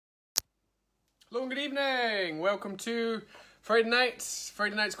Hello and good evening. Welcome to Friday night's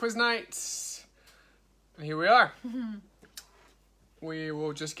quiz nights. And here we are. We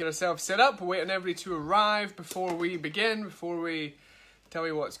will just get ourselves set up. We're waiting on everybody to arrive before we begin, before we tell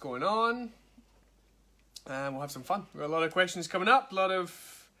you what's going on. And we'll have some fun. We've got a lot of questions coming up, a lot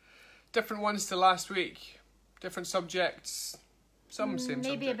of different ones to last week. Different subjects, some same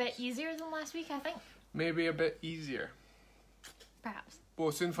Maybe subjects. a bit easier than last week, I think. Maybe a bit easier. Perhaps.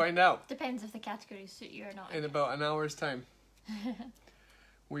 We'll soon find out. Depends if the categories suit you or not. In about an hour's time.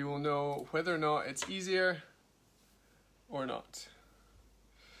 We will know whether or not it's easier or not.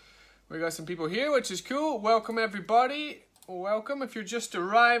 We got some people here, which is cool. Welcome everybody. Welcome. If you're just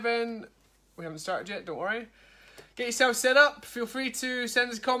arriving, we haven't started yet, don't worry. Get yourself set up. Feel free to send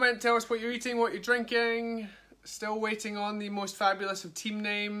us a comment, tell us what you're eating, what you're drinking. Still waiting on the most fabulous of team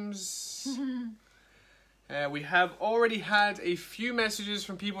names. We have already had a few messages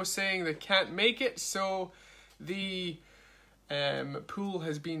from people saying they can't make it, so the pool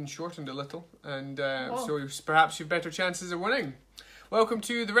has been shortened a little, and so perhaps you've better chances of winning. Welcome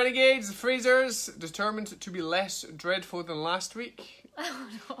to the Renegades, the Frasers, determined to be less dreadful than last week. Oh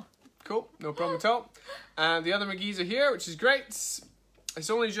no. Cool, no problem at all. And the other McGees are here, which is great. It's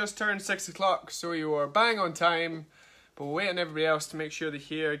only just turned 6 o'clock, so you are bang on time. But we'll wait on everybody else to make sure they're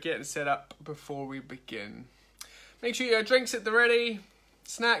here, getting set up before we begin. Make sure you have drinks at the ready,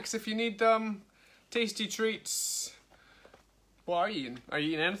 snacks if you need them, tasty treats. What are you eating? Are you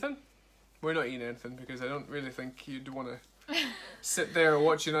eating anything? We're not eating anything because I don't really think you'd want to sit there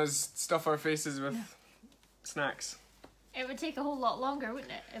watching us stuff our faces with snacks. It would take a whole lot longer,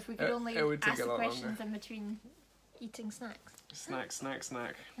 wouldn't it? If we could only ask the questions in between eating snacks. Snack.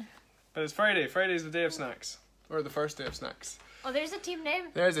 But it's Friday. Friday's the day of snacks. Or the first day of snacks. Oh, there's a team name.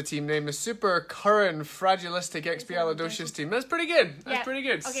 There's a team name. The Super Curran Fragilistic Expialidocious team. That's pretty good. That's pretty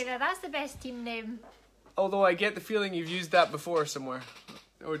good. Okay, now that's the best team name. Although I get the feeling you've used that before somewhere.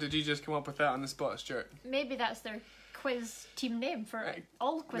 Or did you just come up with that on the spot, Stuart? Maybe that's their quiz team name for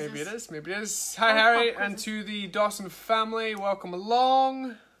all quizzes. Maybe it is. Hi Harry, and to the Dawson family, welcome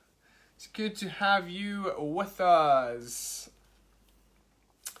along. It's good to have you with us.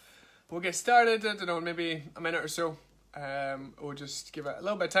 We'll get started, I don't know, maybe a minute or so. We'll just give it a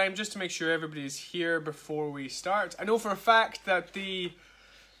little bit of time just to make sure everybody's here before we start. I know for a fact that the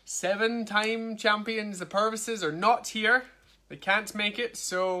 7-time champions, the Purvises, are not here. They can't make it,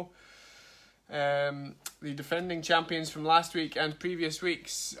 so the defending champions from last week and previous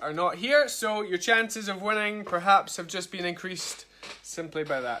weeks are not here, so your chances of winning perhaps have just been increased simply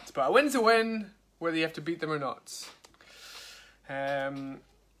by that. But a win's a win, whether you have to beat them or not.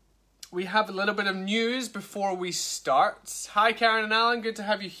 We have a little bit of news before we start. Hi Karen and Alan, good to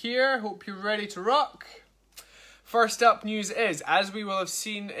have you here. Hope you're ready to rock. First up news is, as we will have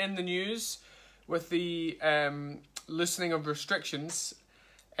seen in the news with the loosening of restrictions,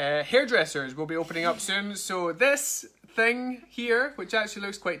 hairdressers will be opening up soon. So this thing here, which actually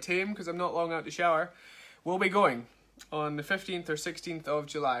looks quite tame because I'm not long out to shower, will be going on the 15th or 16th of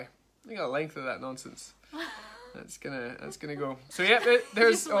July. Look at the length of that nonsense. That's gonna go. So yeah,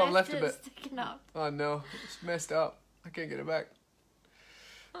 there's I left a bit. Oh no, it's messed up. I can't get it back.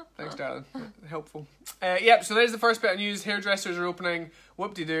 Thanks, darling. Helpful. Yep. So there's the first bit of news. Hairdressers are opening.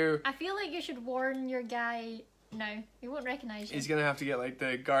 Whoop-de-doo. I feel like you should warn your guy now. He won't recognise you. He's gonna have to get like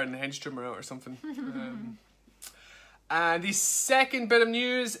the garden hedge trimmer out or something. And the second bit of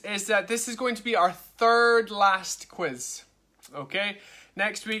news is that this is going to be our third last quiz. Okay.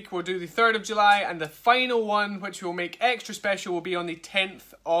 Next week we'll do the 3rd of July, and the final one, which we'll make extra special, will be on the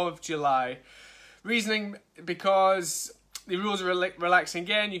 10th of July. Reasoning because the rules are relaxing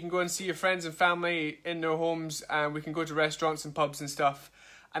again. You can go and see your friends and family in their homes, and we can go to restaurants and pubs and stuff.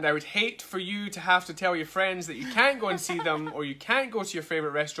 And I would hate for you to have to tell your friends that you can't go and see them, or you can't go to your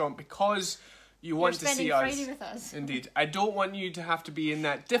favourite restaurant because you want to see us. Friday with us. Indeed. I don't want you to have to be in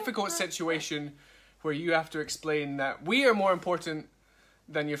that difficult situation where you have to explain that we are more important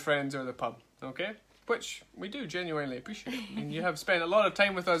than your friends or the pub, okay? Which we do genuinely appreciate. I mean, you have spent a lot of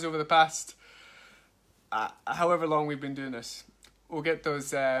time with us over the past however long we've been doing this. We'll get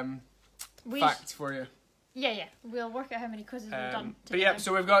those facts for you. Yeah. We'll work out how many quizzes we've done together. But yeah,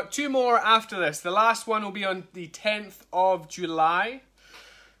 so we've got 2 more after this. The last one will be on the 10th of July.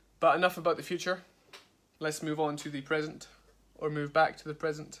 But enough about the future. Let's move on to the present. Or move back to the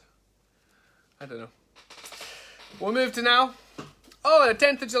present. I don't know. We'll move to now. Oh, the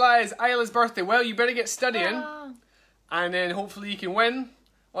 10th of July is Isla's birthday. Well, you better get studying. And then hopefully you can win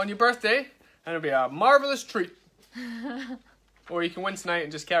on your birthday. And it'll be a marvellous treat. Or you can win tonight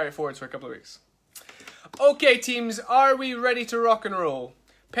and just carry it forward for a couple of weeks. Okay, teams, are we ready to rock and roll?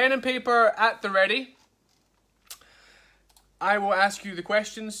 pen and paper at the ready. I will ask you the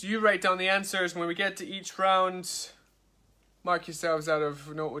questions. You write down the answers. When we get to each round, mark yourselves out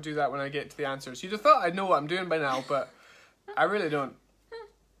of... No, we'll do that when I get to the answers. You'd have thought I'd know what I'm doing by now, but I really don't.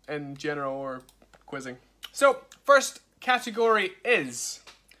 In general or quizzing. So, first category is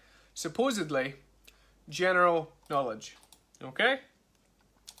supposedly general knowledge. Okay?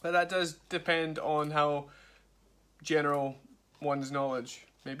 But that does depend on how general one's knowledge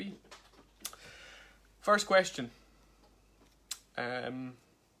may be. First question.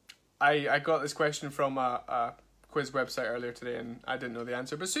 I got this question from a quiz website earlier today and I didn't know the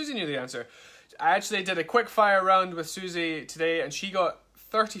answer, but Susie knew the answer. I actually did a quick fire round with Susie today and she got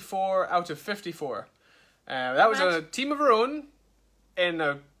 34 out of 54. That was a team of her own in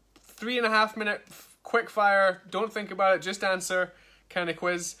a 3.5 minute quick fire, don't think about it, just answer kind of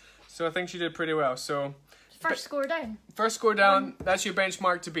quiz. So I think she did pretty well. So first score down. First score down, that's your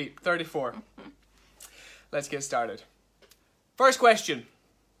benchmark to beat, 34. Let's get started. First question.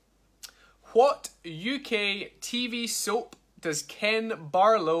 What UK TV soap does Ken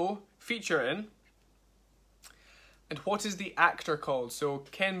Barlow feature in? And what is the actor called? So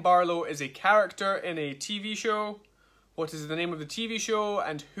Ken Barlow is a character in a TV show. What is the name of the TV show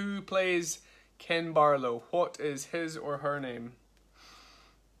and who plays Ken Barlow? What is his or her name?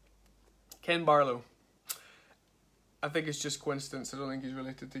 Ken Barlow. I think it's just coincidence. I don't think he's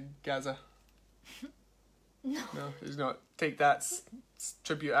related to Gaza. No, he's not. Take that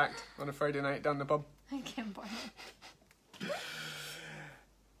tribute act on a Friday night down the pub. Ken Barlow.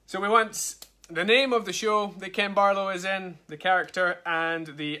 So we want the name of the show that Ken Barlow is in, the character, and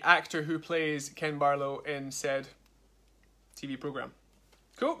the actor who plays Ken Barlow in said TV program.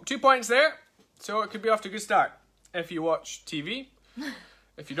 Cool, 2 points there. So it could be off to a good start if you watch TV.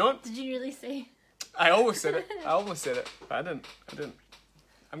 If you don't... Did you really say? I always said it. I almost said it, but I didn't.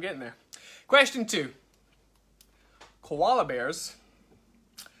 I'm getting there. Question 2. Koala bears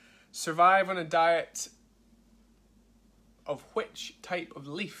survive on a diet of which type of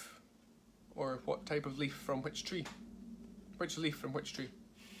leaf? Or what type of leaf from which tree? Which leaf from which tree?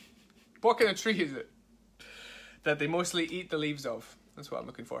 What kind of tree is it that they mostly eat the leaves of? That's what I'm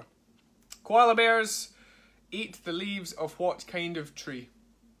looking for. Koala bears eat the leaves of what kind of tree?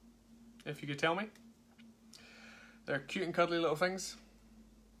 If you could tell me. They're cute and cuddly little things.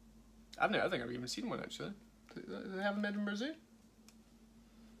 I think I've even seen one actually. Do they have them in Edinburgh Zoo?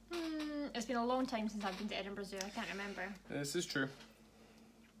 It's been a long time since I've been to Edinburgh Zoo. I can't remember. This is true.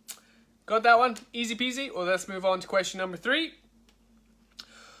 Got that one? Easy peasy. Well, let's move on to question number 3.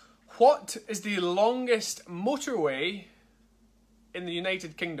 What is the longest motorway in the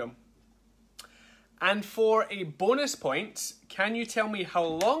United Kingdom? And for a bonus point, can you tell me how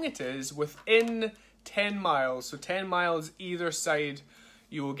long it is within 10 miles? So 10 miles either side,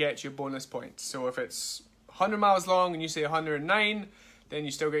 you will get your bonus point. So if it's 100 miles long and you say 109, then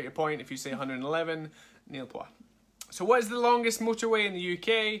you still get your point. If you say 111, nil point. So what is the longest motorway in the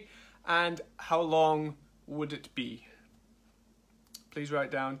UK and how long would it be? Please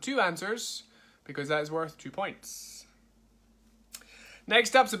write down 2 answers because that is worth 2 points.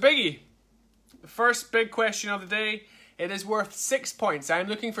 Next up's a biggie. The first big question of the day. It is worth 6 points. I'm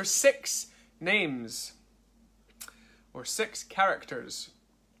looking for 6 names or 6 characters.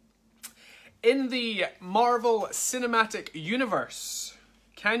 In the Marvel Cinematic Universe,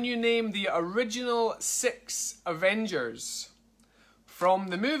 can you name the original 6 Avengers from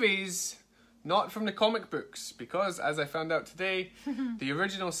the movies, not from the comic books? Because, as I found out today, the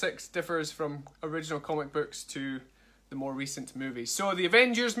original 6 differs from original comic books to the more recent movies. So the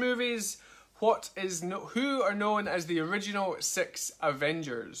Avengers movies, who are known as the original 6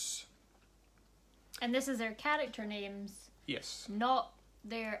 Avengers? And this is their character names. Yes. Not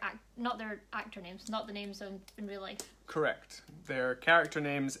their actor names, not the names in real life. Correct. Their character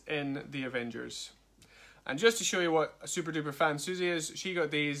names in the Avengers. And just to show you what a super duper fan Susie is, she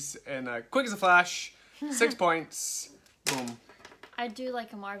got these in a quick as a flash, 6 points, boom. I do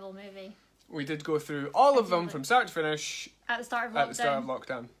like a Marvel movie. We did go through all of them from start to finish at the start of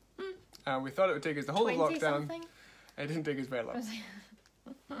lockdown. And we thought it would take us the whole of lockdown. Something? It didn't take us very long.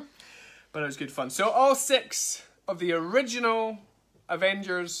 But it was good fun. So all 6 of the original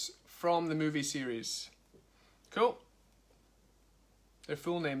Avengers from the movie series. Cool. Their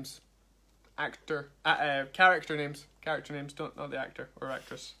full names. Character names. Character names, not the actor or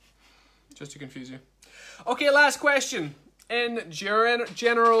actress. Just to confuse you. Okay, last question. In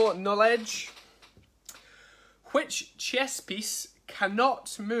general knowledge, which chess piece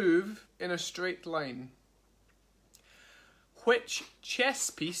cannot move in a straight line? Which chess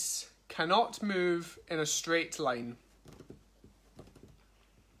piece cannot move in a straight line?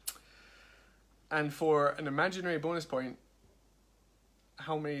 And for an imaginary bonus point,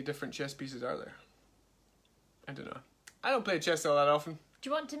 how many different chess pieces are there? I don't know. I don't play chess all that often. Do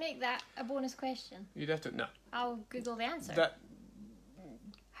you want to make that a bonus question? You'd have to... No. I'll Google the answer.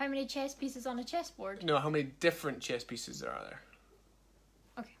 How many chess pieces on a chessboard? No, how many different chess pieces are there?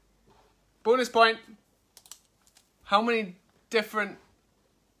 Okay. Bonus point. How many different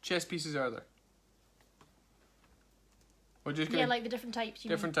chess pieces are there? We're just gonna... Yeah, like the different types.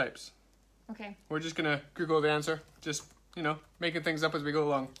 Different types. Okay. We're just going to Google the answer. Just, you know, making things up as we go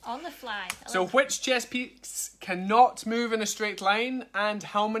along. On the fly. So which chess piece cannot move in a straight line, and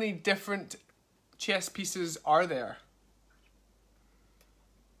how many different chess pieces are there?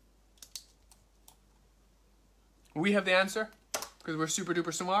 We have the answer because we're super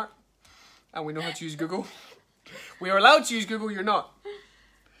duper smart and we know how to use Google. We are allowed to use Google, you're not.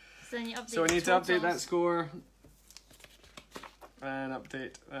 So then you update so we need to update that score and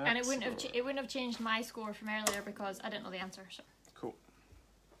update that. And it wouldn't have changed my score from earlier because I didn't know the answer. So. Cool.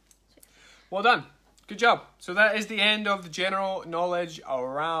 Well done. Good job. So that is the end of the general knowledge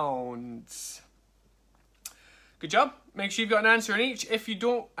rounds. Good job. Make sure you've got an answer in each. If you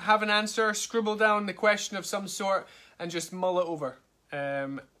don't have an answer, scribble down the question of some sort and just mull it over.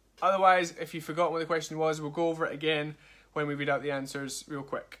 Otherwise, if you've forgotten what the question was, we'll go over it again when we read out the answers real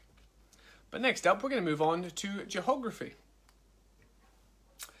quick. But next up, we're going to move on to geography.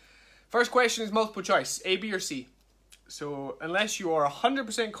 First question is multiple choice, A, B or C. So unless you are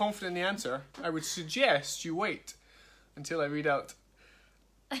 100% confident in the answer, I would suggest you wait until I read out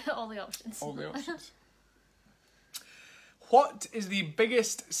all the options. All the options. What is the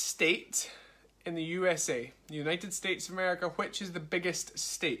biggest state in the USA? The United States of America, which is the biggest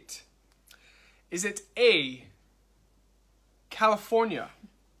state? Is it A, California,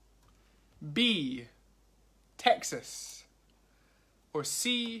 B, Texas, or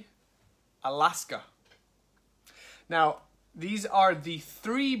C, Alaska? Now, these are the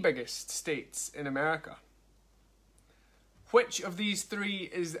 3 biggest states in America. Which of these 3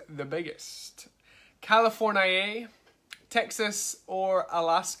 is the biggest? California, Texas, or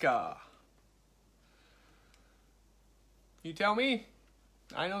Alaska? You tell me.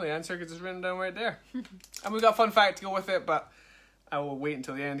 I know the answer because it's written down right there. And we've got a fun fact to go with it, but I will wait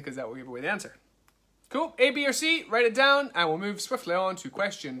until the end because that will give away the answer. Cool. A, B, or C? Write it down and we'll move swiftly on to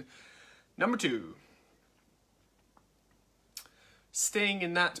question number 2. Staying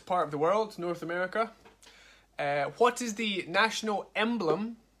in that part of the world, North America, what is the national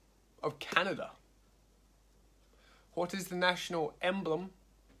emblem of Canada? What is the national emblem?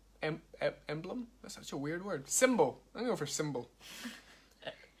 Emblem? That's such a weird word. Symbol. I'm going to go for symbol.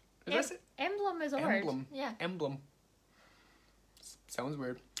 Is it? Emblem is a word. Yeah. Emblem. Sounds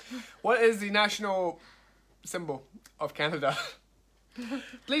weird. What is the national symbol of Canada?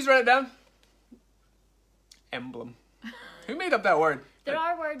 Please write it down. Emblem. Who made up that word? There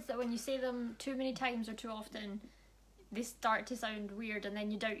are words that when you say them too many times or too often, they start to sound weird and then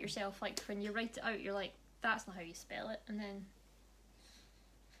you doubt yourself. Like when you write it out, you're like, that's not how you spell it. And then...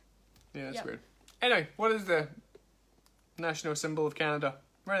 Yeah, that's weird. Anyway, what is the national symbol of Canada?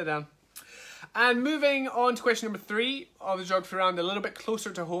 Write it down. And moving on to question number 3 of the geography round, a little bit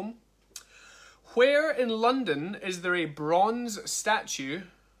closer to home. Where in London is there a bronze statue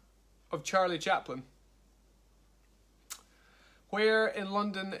of Charlie Chaplin? Where in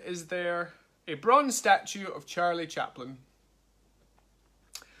London is there a bronze statue of Charlie Chaplin?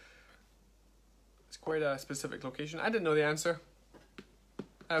 It's quite a specific location. I didn't know the answer.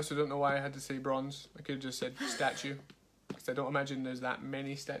 I also don't know why I had to say bronze. I could have just said statue. Because I don't imagine there's that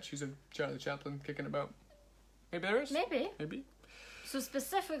many statues of Charlie Chaplin kicking about. Maybe there is? Maybe. So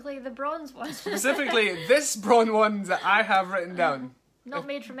specifically the bronze one. Specifically this bronze one that I have written down. Not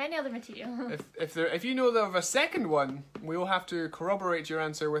made from any other material. If you know of a second one, we will have to corroborate your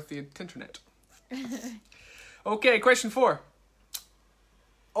answer with the internet. Okay, question 4.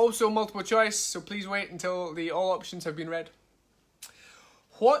 Also multiple choice, so please wait until the all options have been read.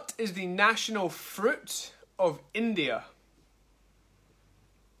 What is the national fruit of India?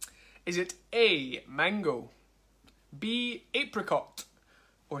 Is it A, mango, B, apricot,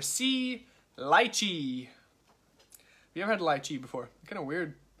 or C, lychee? Have you ever had lychee before? Kind of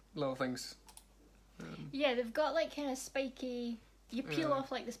weird little things. Yeah, they've got like kind of spiky... You peel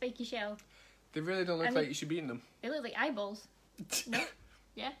off like the spiky shell. They really don't look like you should be eating them. They look like eyeballs. No?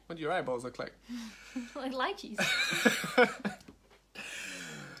 Yeah? What do your eyeballs look like? Like lychees.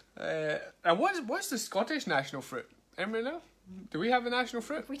 And what's the Scottish national fruit? Anybody know? Do we have a national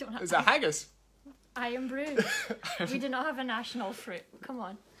fruit? We don't have. Is that haggis? Iron brew. We do not have a national fruit. Come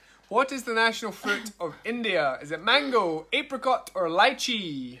on. What is the national fruit of India? Is it mango, apricot, or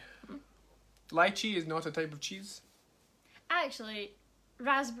lychee? Lychee is not a type of cheese. Actually,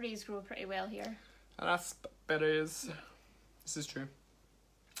 raspberries grow pretty well here. And raspberries. This is true.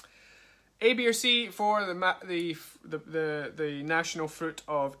 A, B, or C for the national fruit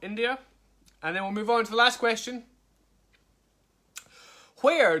of India. And then we'll move on to the last question.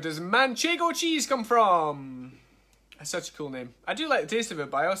 Where does Manchego cheese come from? That's such a cool name. I do like the taste of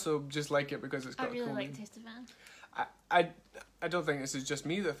it, but I also just like it because it's got I really a cool like name. the taste of it. I don't think this is just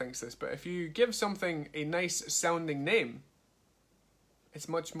me that thinks this, but if you give something a nice sounding name, it's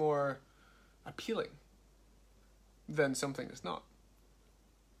much more appealing than something that's not.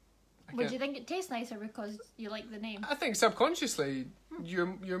 Would you think it tastes nicer because you like the name? I think subconsciously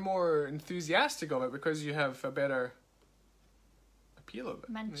you're more enthusiastic of it because you have a better appeal of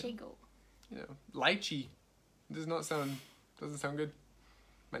it. Manchego. You know, lychee doesn't sound good.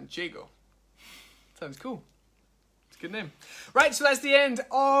 Manchego sounds cool. It's a good name. Right, so that's the end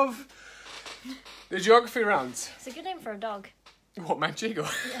of the geography rounds. It's a good name for a dog. What, Manchego?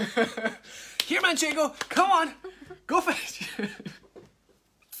 Yeah. Here, Manchego, come on, go for it.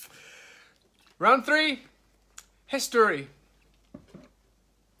 Round 3, history.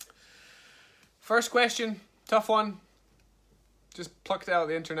 First question, tough one. Just plucked it out of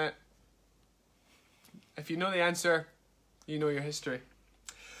the internet. If you know the answer, you know your history.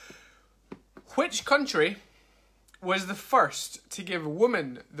 Which country was the first to give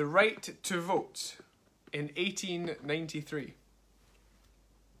women the right to vote in 1893?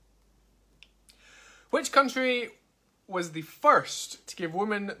 Which country was the first to give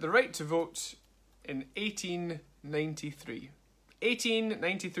women the right to vote in 1893?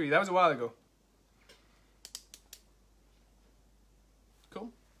 1893, that was a while ago.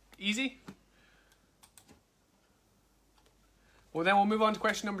 Cool. Easy. Well, then we'll move on to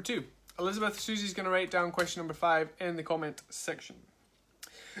question number 2. Elizabeth, Susie's going to write down question number 5 in the comment section.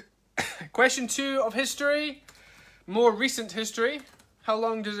 Question 2 of history, more recent history. How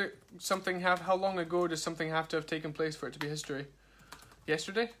long ago does something have to have taken place for it to be history?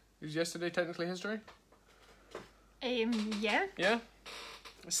 Yesterday? Is yesterday technically history? Yeah. Yeah?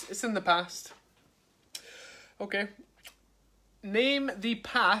 It's in the past. Okay. Name the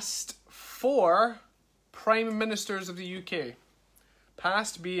past 4 Prime Ministers of the UK.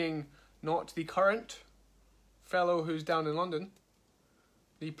 Past being not the current fellow who's down in London.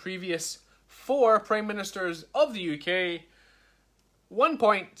 The previous 4 Prime Ministers of the UK. 1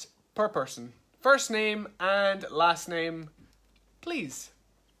 point per person. First name and last name, please.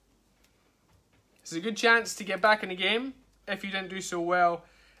 This is a good chance to get back in the game if you didn't do so well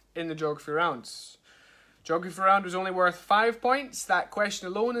in the geography rounds. Geography round was only worth 5 points. That question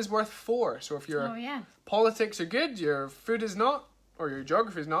alone is worth 4. So if your politics are good, your food is not, or your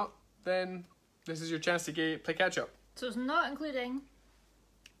geography is not, then this is your chance to play catch up. So it's not including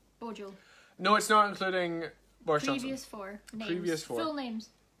Bojo. No, it's not including Boris Previous Johnson. 4 names. Previous 4. Full names.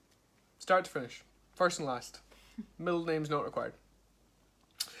 Start to finish. First and last. Middle names not required.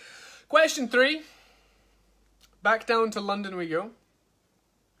 Question 3. Back down to London we go.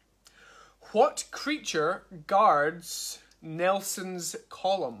 What creature guards Nelson's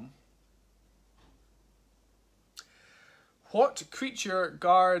column? What creature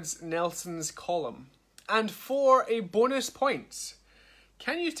guards Nelson's column? And for a bonus point,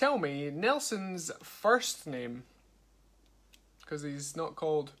 can you tell me Nelson's first name? Because he's not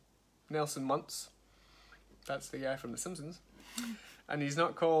called Nelson Muntz. That's the guy from The Simpsons. And he's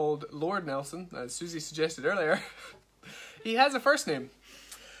not called Lord Nelson, as Susie suggested earlier. He has a first name.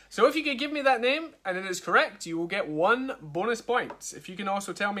 So if you could give me that name, and it is correct, you will get 1 bonus point. If you can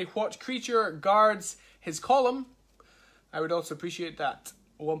also tell me what creature guards his column, I would also appreciate that.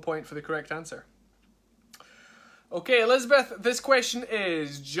 1 point for the correct answer. Okay, Elizabeth, this question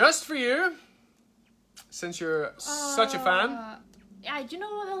is just for you, since you're such a fan. Yeah, do you know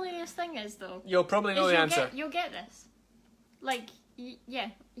what the hilarious thing is, though? You'll probably know the answer. You'll get this. Like, yeah.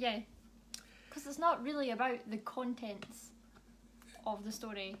 Because it's not really about the contents of the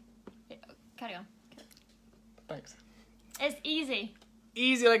story. Carry on. Thanks. It's easy.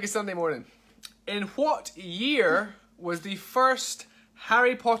 Easy like a Sunday morning. In what year was the first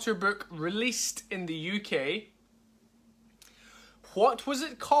Harry Potter book released in the UK? What was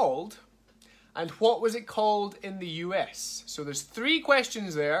it called? And what was it called in the US? So there's 3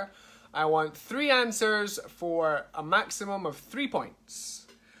 questions there. I want 3 answers for a maximum of 3 points.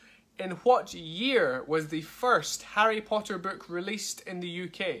 In what year was the first Harry Potter book released in the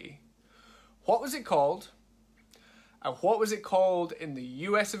UK? What was it called? And what was it called in the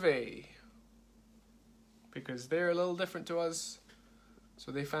US of A? Because they're a little different to us,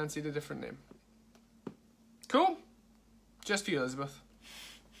 so they fancied a different name. Cool? Just for you, Elizabeth.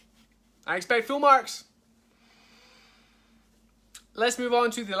 I expect full marks. Let's move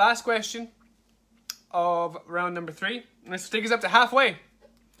on to the last question of round number 3. This will take us up to halfway.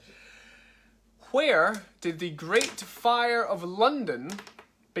 Where did the Great Fire of London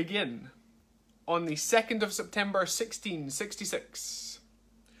begin? On the 2nd of September 1666.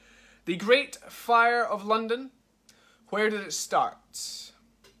 The Great Fire of London, where did it start?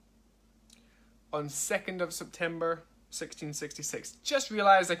 On 2nd of September 1666. Just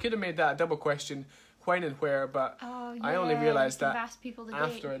realised I could have made that a double question, when and where, but I only realised that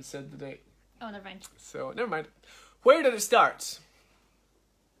after I'd said the date. Oh, never mind. So, never mind. Where did it start?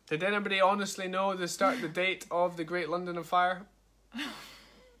 Did anybody honestly know the date of the Great London Fire?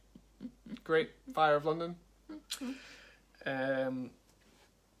 Great Fire of London.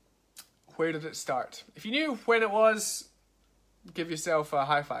 Where did it start? If you knew when it was, give yourself a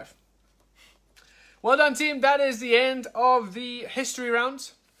high five. Well done, team. That is the end of the history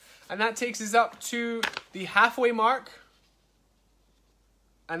round. And that takes us up to the halfway mark.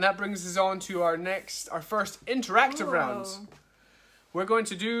 And that brings us on to our first interactive round. We're going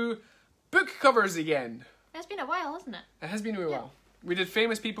to do book covers again. It's been a while, hasn't it? It has been a while. We did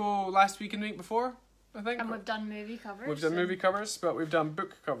famous people last week and the week before, I think. And we've done movie covers. We've done movie covers, but we've done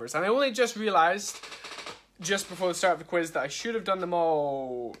book covers. And I only just realised, just before the start of the quiz, that I should have done them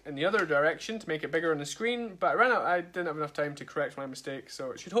all in the other direction to make it bigger on the screen. But I didn't have enough time to correct my mistake,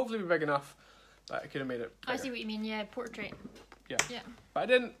 so it should hopefully be big enough that I could have made it bigger. I see what you mean, yeah, portrait. Yeah. Yeah. But I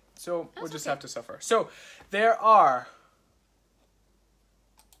didn't, so That's we'll just okay. have to suffer. So, there are...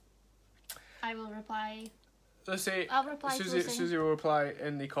 I will reply. Let's say I'll reply to the same. Susie will reply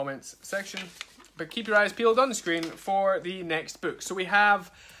in the comments section. But keep your eyes peeled on the screen for the next book. So we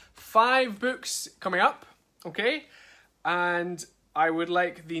have 5 books coming up, okay? And I would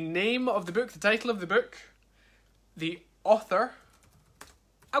like the name of the book, the title of the book, the author.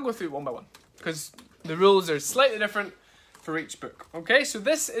 I'll go through it one by one because the rules are slightly different for each book. Okay, so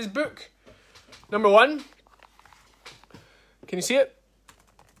this is book number 1. Can you see it?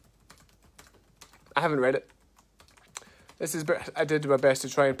 I haven't read it. This is, I did my best to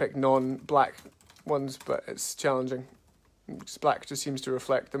try and pick non-black ones, but it's challenging. Black just seems to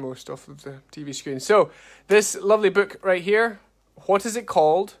reflect the most off of the TV screen. So, this lovely book right here, what is it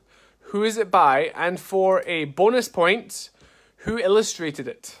called? Who is it by? And for a bonus point, who illustrated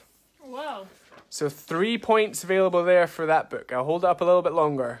it? Whoa. So 3 points available there for that book. I'll hold it up a little bit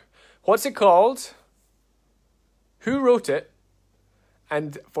longer. What's it called? Who wrote it?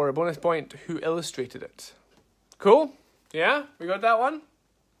 And for a bonus point, who illustrated it? Cool? Yeah? We got that one?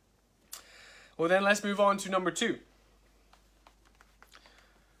 Well then, let's move on to number 2.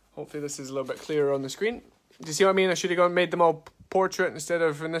 Hopefully this is a little bit clearer on the screen. Do you see what I mean? I should have made them all portrait instead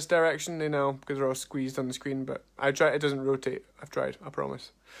of in this direction. They know, because they're all squeezed on the screen, but I tried. It doesn't rotate. I've tried, I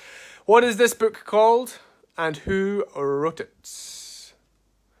promise. What is this book called? And who wrote it?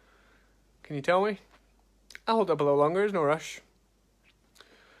 Can you tell me? I'll hold up a little longer, there's no rush.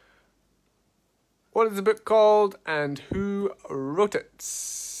 What is the book called and who wrote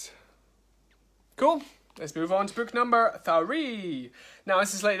it? Cool. Let's move on to book number 3. Now, this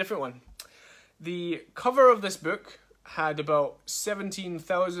is a slightly different one. The cover of this book had about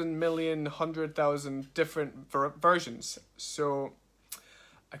 17,000,000,100,000 different versions. So,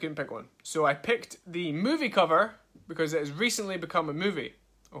 I couldn't pick one. So, I picked the movie cover because it has recently become a movie.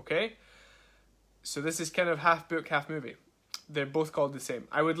 Okay? So, this is kind of half book, half movie. They're both called the same.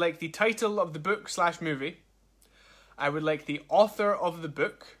 I would like the title of the book / movie. I would like the author of the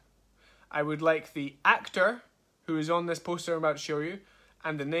book. I would like the actor who is on this poster I'm about to show you.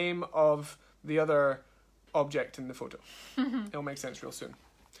 And the name of the other object in the photo. It'll make sense real soon.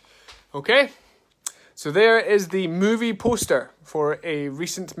 Okay? So there is the movie poster for a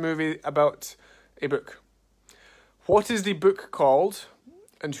recent movie about a book. What is the book called?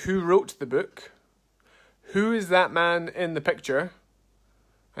 And who wrote the book? Who is that man in the picture?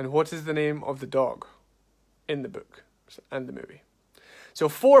 And what is the name of the dog in the book and the movie? So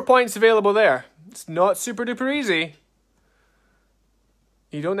 4 points available there. It's not super duper easy.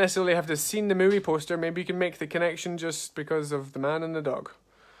 You don't necessarily have to have seen the movie poster. Maybe you can make the connection just because of the man and the dog.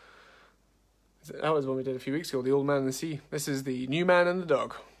 That was one we did a few weeks ago, The Old Man and the Sea. This is the New Man and the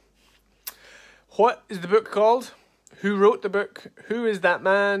Dog. What is the book called? Who wrote the book? Who is that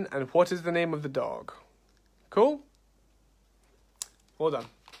man? And what is the name of the dog? Cool? Well done.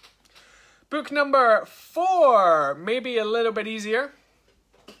 Book number 4. Maybe a little bit easier.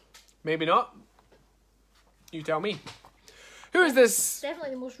 Maybe not. You tell me. Who is this?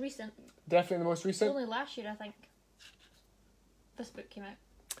 Definitely the most recent. Definitely the most recent? Only last year, I think. This book came out.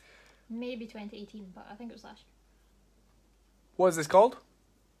 Maybe 2018, but I think it was last year. What is this called?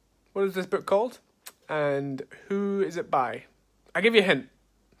 What is this book called? And who is it by? I'll give you a hint.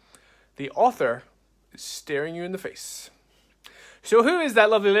 The author is staring you in the face. So who is that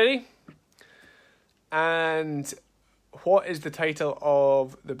lovely lady? And what is the title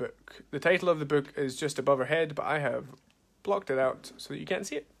of the book? The title of the book is just above her head, but I have blocked it out so that you can't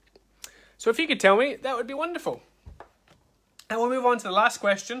see it. So if you could tell me, that would be wonderful. And we'll move on to the last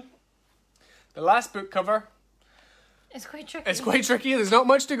question. The last book cover. It's quite tricky. It's quite tricky. There's not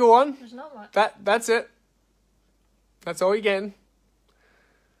much to go on. There's not much. That's it. That's all you're getting.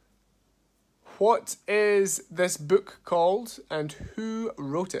 What is this book called and who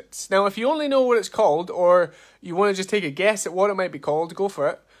wrote it? Now, if you only know what it's called or you want to just take a guess at what it might be called, go for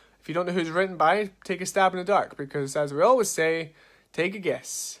it. If you don't know who it's written by, take a stab in the dark because, as we always say, take a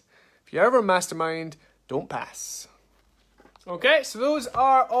guess. If you're ever a mastermind, don't pass. Okay, so those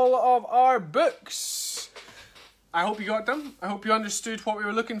are all of our books. I hope you got them. I hope you understood what we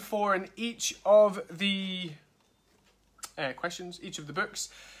were looking for in each of the questions, each of the books.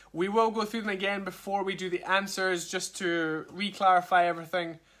 We will go through them again before we do the answers, just to re-clarify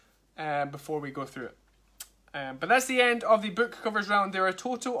everything before we go through it. But that's the end of the book covers round. There are a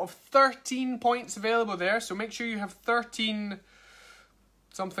total of 13 points available there, so make sure you have 13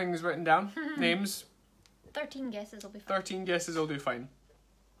 somethings written down, names. 13 guesses will be fine. 13 guesses will do fine.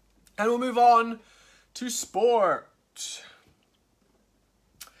 And we'll move on to sport,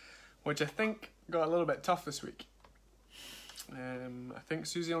 which I think got a little bit tough this week. I think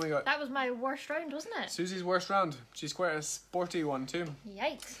Susie only got... That was my worst round, wasn't it? Susie's worst round. She's quite a sporty one too.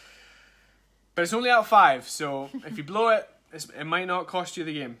 Yikes. But it's only out of 5, so if you blow it, it might not cost you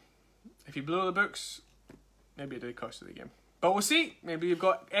the game. If you blow the books, maybe it did cost you the game. But we'll see. Maybe you've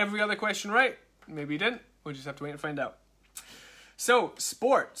got every other question right. Maybe you didn't. We'll just have to wait and find out. So,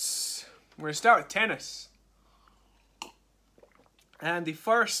 sports. We're going to start with tennis. And the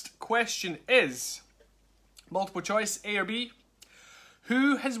first question is, multiple choice, A or B.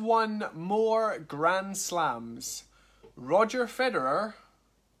 Who has won more Grand Slams? Roger Federer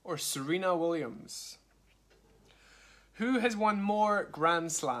or Serena Williams? Who has won more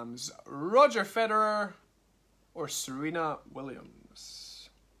Grand Slams? Roger Federer or Serena Williams?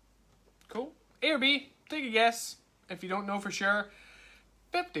 Cool. A or B? Take a guess. If you don't know for sure,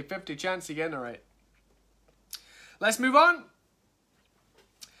 50-50 chance you get it right. Let's move on.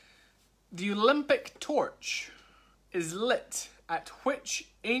 The Olympic torch is lit at which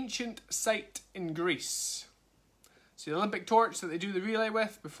ancient site in Greece? So the Olympic torch that they do the relay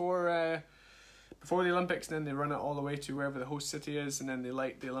with before the Olympics, and then they run it all the way to wherever the host city is, and then they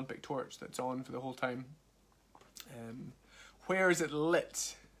light the Olympic torch that's on for the whole time. Where is it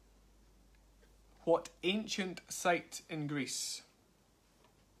lit? What ancient site in Greece?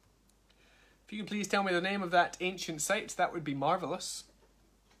 If you could please tell me the name of that ancient site, that would be marvellous.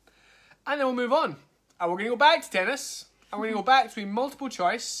 And then we'll move on. And we're going to go back to tennis. And we're going to go back to a multiple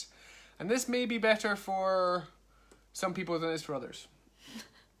choice. And this may be better for some people than it is for others.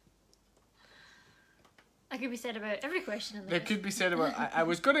 That could be said about every question in the It could be said about... I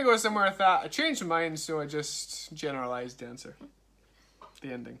was going to go somewhere with that. I changed my mind, so I just generalised the answer.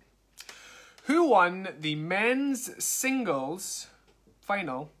 The ending. Who won the men's singles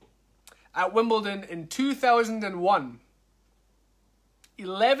final at Wimbledon in 2001?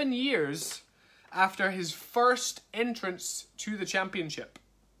 11 years after his first entrance to the championship.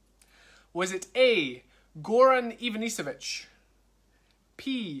 Was it A, Goran Ivanisevic,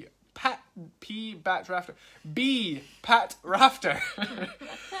 Pat Rafter, B, Pat Rafter?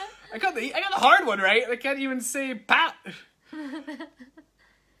 I got the hard one right. I can't even say Pat.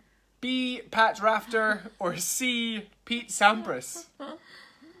 B, Pat Rafter, or C, Pete Sampras?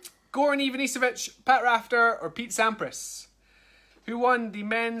 Goran Ivanisevic, Pat Rafter, or Pete Sampras? Who won the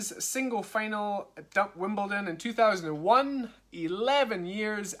men's single final at Wimbledon in 2001, 11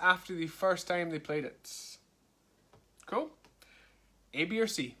 years after the first time they played it? Cool. A, B, or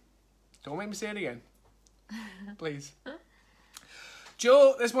C? Don't make me say it again. Please.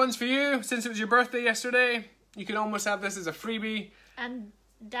 Joe, this one's for you. Since it was your birthday yesterday, you can almost have this as a freebie. And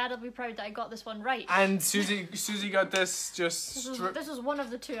Dad will be proud that I got this one right. And Susie got this just... This was one of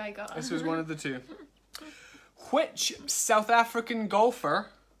the two I got. This was one of the two. Which South African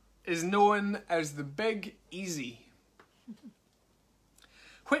golfer is known as the Big Easy?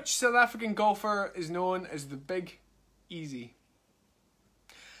 Which South African golfer is known as the Big Easy?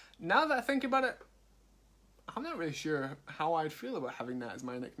 Now that I think about it, I'm not really sure how I'd feel about having that as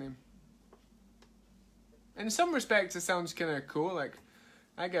my nickname. In some respects, it sounds kind of cool, like,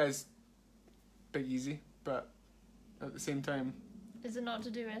 that guy's Big Easy, but at the same time... Is it not to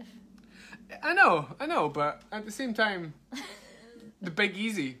do with... I know, but at the same time, the Big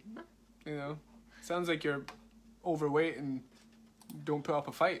Easy. You know, sounds like you're overweight and don't put up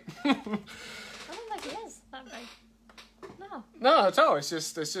a fight. I don't think he is that big. No. No, at all. It's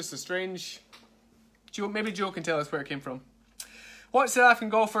just a strange. Maybe Joe can tell us where it came from. What South African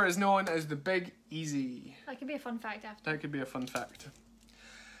golfer is known as the Big Easy? That could be a fun fact after. That could be a fun fact.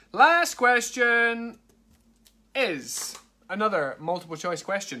 Last question is another multiple choice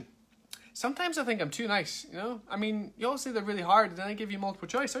question. Sometimes I think I'm too nice, you know? I mean, you all say they're really hard and then I give you multiple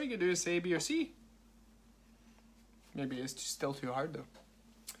choice. All you can do is say A, B, or C. Maybe it's just still too hard though.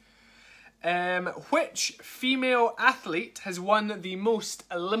 Which female athlete has won the most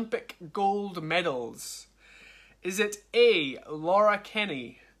Olympic gold medals? Is it A, Laura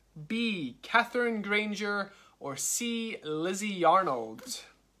Kenny, B, Catherine Granger, or C, Lizzie Yarnold?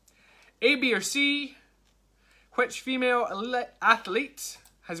 A, B, or C? Which female athlete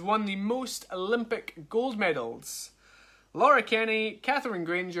has won the most Olympic gold medals? Laura Kenny, Catherine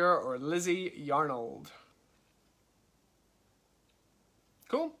Granger, or Lizzie Yarnold?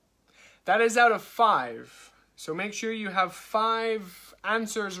 Cool. That is out of 5. So make sure you have 5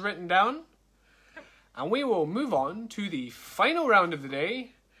 answers written down. And we will move on to the final round of the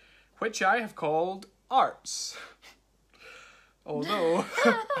day, which I have called Arts. Although,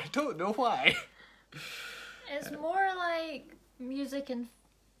 I don't know why. It's more like music and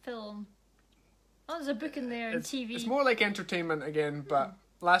film. Oh, there's a book in there and TV. It's more like entertainment again, but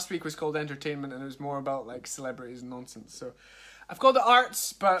last week was called entertainment and it was more about like celebrities and nonsense. So I've called it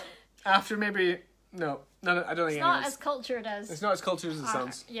Arts, but after maybe... No, I don't think it's not as cultured as... It's not as cultured as it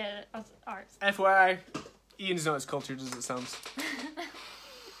sounds. Yeah, as arts. FYI, Ian's not as cultured as it sounds.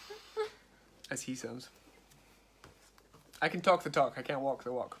 As he sounds. I can talk the talk, I can't walk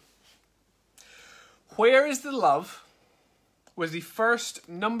the walk. Where is the Love was the first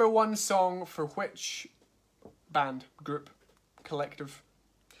 #1 song for which band, group, collective?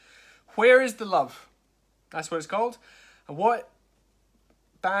 Where is the Love? That's what it's called. And what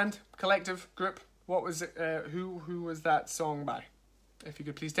band, collective, group, what was it, who was that song by? If you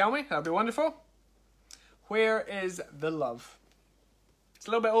could please tell me, that'd be wonderful. Where is the Love? It's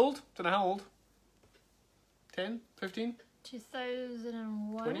a little bit old, don't know how old. 10, 15?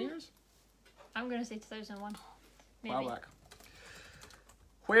 2001? 20 years? I'm going to say 2001. Maybe. Wow back.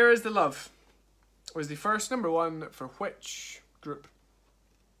 Where is the Love was the first #1 for which group?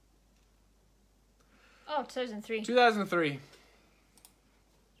 Oh, 2003. 2003.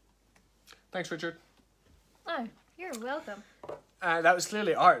 Thanks, Richard. Oh, you're welcome. That was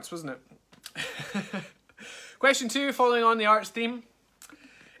clearly Arts, wasn't it? Question 2, following on the Arts theme.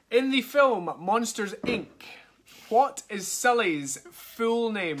 In the film Monsters, Inc., what is Sully's full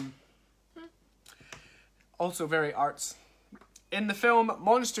name? Also very Arts. In the film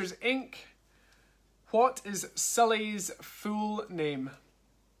Monsters, Inc., what is Sully's full name?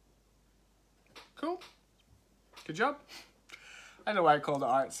 Cool. Good job. I know why I called it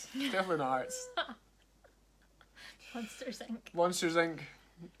Arts. Definitely not Arts. Monsters, Inc. Monsters, Inc.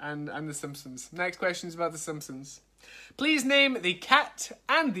 and The Simpsons. Next question is about The Simpsons. Please name the cat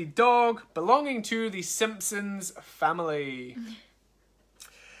and the dog belonging to the Simpsons family.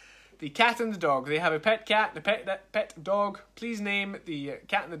 The cat and the dog. They have a pet cat and a pet dog. Please name the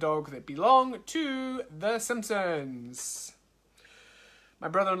cat and the dog that belong to the Simpsons. My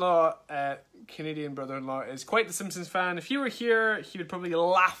brother-in-law, Canadian brother-in-law, is quite the Simpsons fan. If he were here, he would probably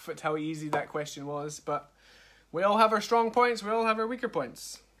laugh at how easy that question was. But we all have our strong points. We all have our weaker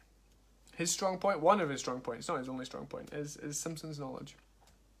points. His strong point, one of his strong points, not his only strong point, is Simpsons knowledge.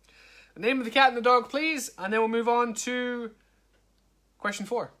 The name of the cat and the dog, please. And then we'll move on to question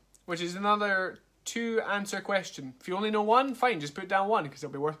 4, which is another 2-answer question. If you only know one, fine, just put down 1 because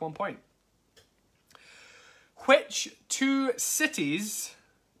it'll be worth 1 point. Which 2 cities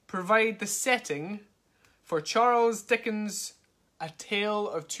provide the setting for Charles Dickens' A Tale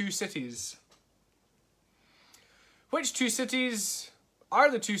of Two Cities? Which 2 cities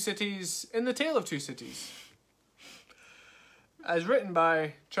are the 2 cities in The Tale of Two Cities? As written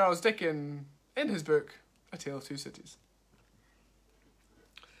by Charles Dickens in his book, A Tale of Two Cities.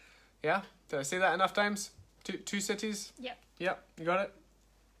 Yeah? Did I say that enough times? Two cities? Yep. Yep, you got it?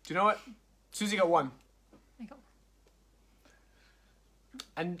 Do you know it? Susie got 1. I got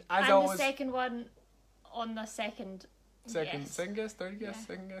And as and always... the second one on the second Second guess. guess, third guess, Yeah.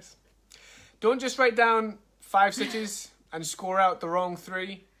 second guess. Don't just write down 5 cities and score out the wrong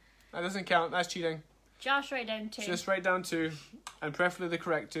 3. That doesn't count, that's cheating. Josh, write down 2. Just write down 2, and preferably the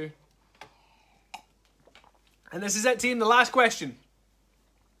correct 2. And this is it, team, the last question.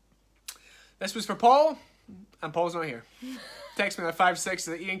 This was for Paul, and Paul's not here. Text me at 5-6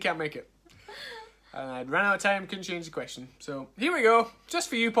 that Ian can't make it. And I'd ran out of time, couldn't change the question. So, here we go. Just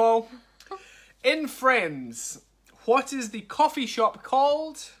for you, Paul. In Friends, what is the coffee shop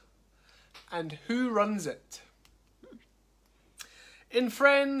called and who runs it? In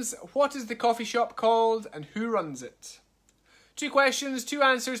Friends, what is the coffee shop called and who runs it? 2 questions, 2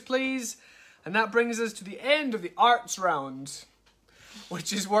 answers, please. And that brings us to the end of the arts round,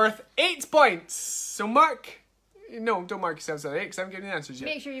 which is worth 8 points. So mark... No, don't mark yourselves at 8 because I haven't given you the answers yet.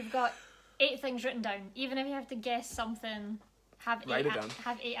 Make sure you've got 8 things written down. Even if you have to guess something, Write it down.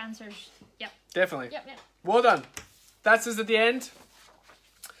 Have 8 answers. Yep. Definitely. Yep. Well done. That's us at the end.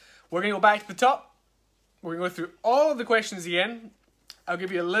 We're going to go back to the top. We're going to go through all of the questions again. I'll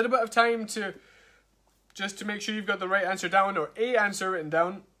give you a little bit of time to make sure you've got the right answer down or a answer written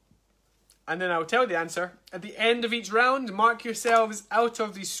down. And then I'll tell you the answer. At the end of each round, mark yourselves out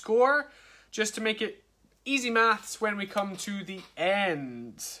of the score just to make it easy maths when we come to the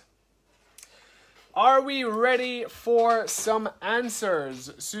end. Are we ready for some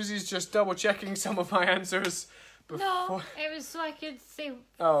answers? Susie's just double checking some of my answers. No, it was so I could say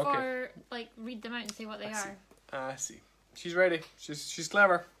read them out and say what they are. I see. She's ready. She's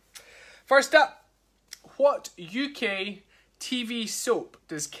clever. First up, what UK TV soap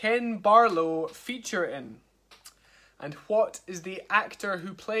does Ken Barlow feature in? And what is the actor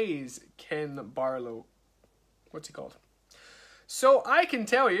who plays Ken Barlow? What's he called? So I can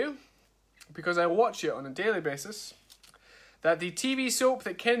tell you, because I watch it on a daily basis, that the TV soap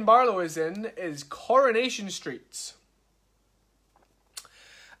that Ken Barlow is in is Coronation Street.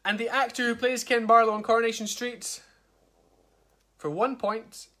 And the actor who plays Ken Barlow on Coronation Street, for 1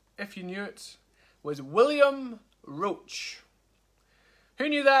 point, if you knew it, was William Roach. Who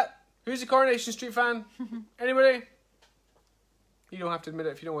knew that? Who's a Coronation Street fan? Anybody? You don't have to admit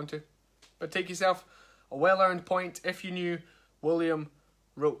it if you don't want to. But take yourself a well-earned point if you knew William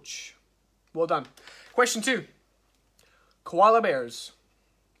Roach. Well done. Question 2. Koala bears,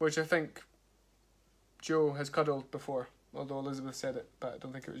 which I think Joe has cuddled before, although Elizabeth said it, but I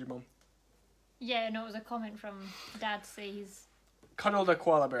don't think it was your mum. Yeah, no, it was a comment from Dad to say he's cuddled a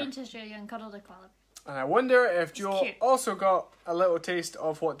koala bear. been to Australia and cuddled a koala bear. And I wonder if Joe also got a little taste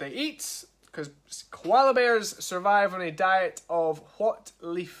of what they eat, because koala bears survive on a diet of what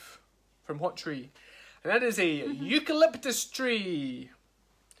leaf from what tree? And that is a eucalyptus tree,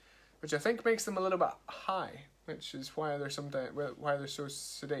 which I think makes them a little bit high, which is why they're why they're so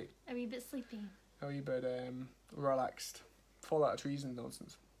sedate. A wee bit sleepy. A wee bit relaxed. Fall out of trees and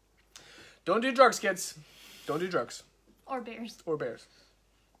nonsense. Don't do drugs, kids. Don't do drugs. Or bears. Or bears.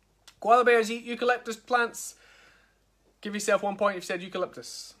 Koala bears eat eucalyptus plants. Give yourself 1 point if you said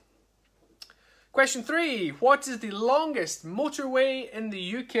eucalyptus. Question 3. What is the longest motorway in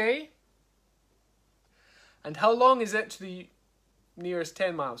the UK? And how long is it to the nearest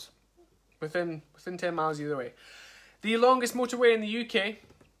 10 miles? Within 10 miles either way. The longest motorway in the UK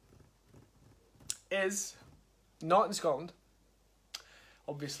is not in Scotland,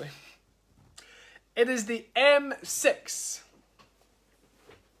 obviously. It is the M6.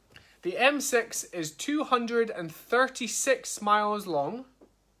 The M6 is 236 miles long.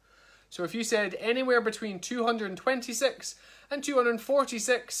 So if you said anywhere between 226 and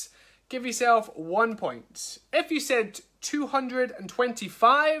 246, give yourself 1 point. If you said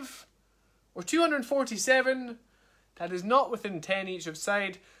 225 or 247, that is not within 10 each of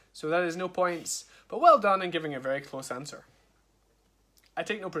side, so that is no points. But well done in giving a very close answer. I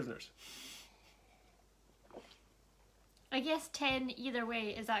take no prisoners. I guess 10 either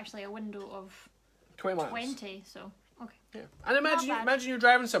way is actually a window of 20 miles. 20, so okay. Yeah. And imagine you're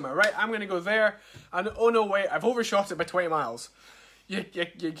driving somewhere, right? I'm going to go there, and oh no, wait, I've overshot it by 20 miles. You're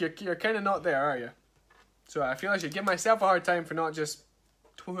kind of not there, are you? So I feel I should give myself a hard time for not just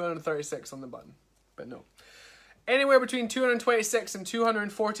 236 on the button. But no. Anywhere between 226 and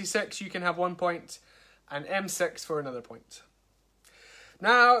 246, you can have 1 point, and M6 for another point.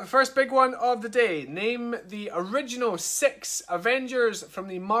 Now, the first big one of the day. Name the original 6 Avengers from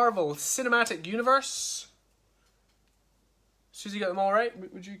the Marvel Cinematic Universe. Susie got them all right.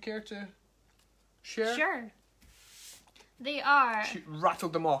 Would you care to share? Sure. They are... She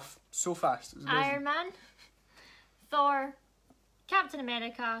rattled them off so fast. It was amazing. Iron Man, Thor, Captain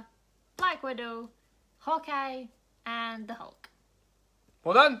America, Black Widow, Hawkeye, and the Hulk.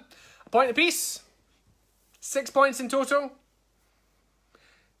 Well done. A point apiece. 6 points in total.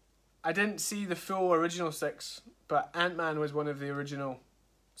 I didn't see the full original 6, but Ant-Man was one of the original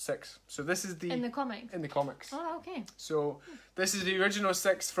 6. So this is the... In the comics? In the comics. Oh, okay. So this is the original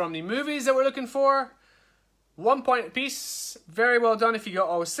 6 from the movies that we're looking for. 1 point apiece. Very well done if you got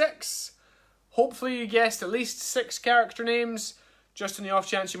all 6. Hopefully you guessed at least 6 character names. Just on the off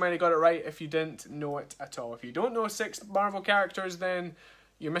chance you might have got it right if you didn't know it at all. If you don't know 6 Marvel characters, then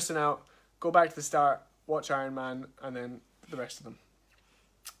you're missing out. go back to the start, watch Iron Man, and then the rest of them.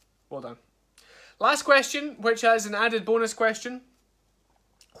 Well done. Last question, which has an added bonus question.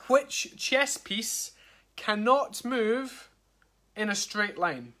 Which chess piece cannot move in a straight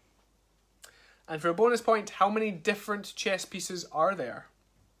line? And for a bonus point, how many different chess pieces are there?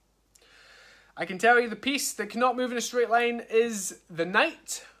 I can tell you the piece that cannot move in a straight line is the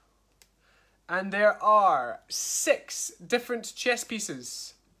knight. And there are 6 different chess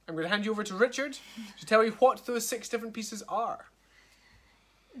pieces. I'm going to hand you over to Richard to tell you what those 6 different pieces are.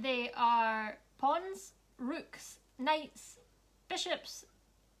 They are pawns, rooks, knights, bishops,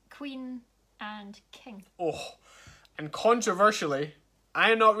 queen, and king. Oh, and controversially,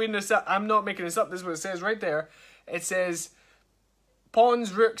 I am not reading this up. I'm not making this up. This is what it says right there. It says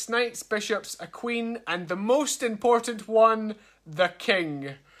pawns, rooks, knights, bishops, a queen, and the most important one, the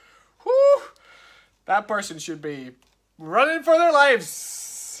king. Whew! That person should be running for their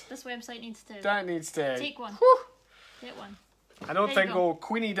lives. This website needs to take one. Whew. Get one. I don't There think you go. old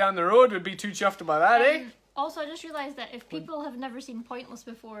Queenie down the road would be too chuffed about that, eh? Also, I just realised that if people have never seen Pointless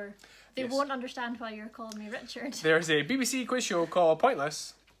before, they Yes. won't understand why you're calling me Richard. There's a BBC quiz show called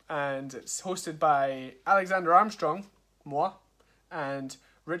Pointless, and it's hosted by Alexander Armstrong, moi, and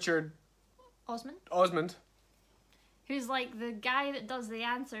Richard Osmond, who's like the guy that does the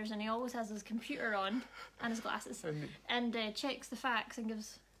answers, and he always has his computer on and his glasses, and checks the facts and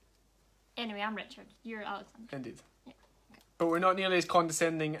gives... Anyway, I'm Richard. You're Alexander. Indeed. Yeah. But we're not nearly as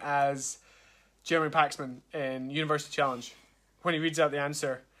condescending as Jeremy Paxman in University Challenge when he reads out the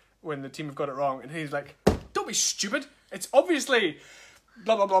answer when the team have got it wrong, and he's like, "Don't be stupid. It's obviously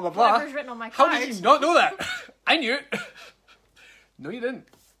blah blah blah blah blah. Whatever's written on my How card." did you not know that? I knew it. No, you didn't.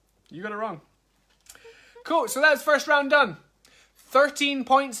 You got it wrong. Cool. So that's first round done. 13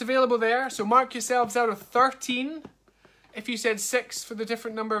 points available there. So mark yourselves out of 13. If you said 6 for the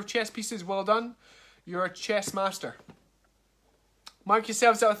different number of chess pieces, well done. You're a chess master. Mark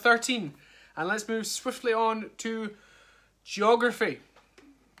yourselves out of 13. And let's move swiftly on to geography.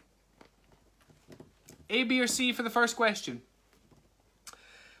 A, B, or C for the first question.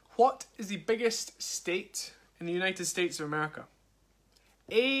 What is the biggest state in the United States of America?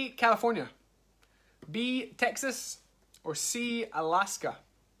 A, California. B, Texas. Or C, Alaska.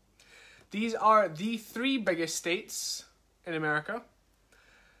 These are the 3 biggest states in America.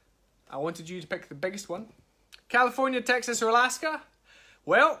 I wanted you to pick the biggest one. California, Texas, or Alaska?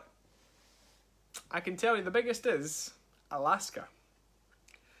 Well, I can tell you the biggest is Alaska,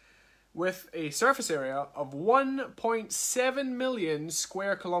 with a surface area of 1.7 million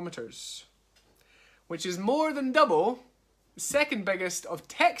square kilometers, which is more than double the second biggest of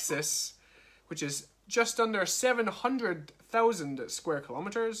Texas, which is just under 700,000 square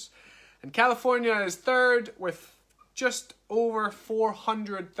kilometers, and California is third with just over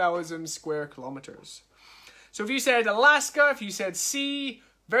 400,000 square kilometers. So if you said Alaska, if you said C,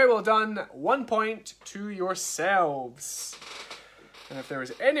 very well done. 1 point to yourselves. And if there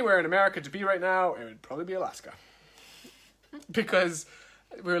was anywhere in America to be right now, it would probably be Alaska. Because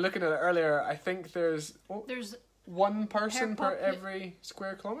we were looking at it earlier, I think there's one person per every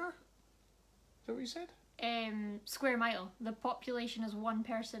square kilometer? Is that what you said? Square mile. The population is 1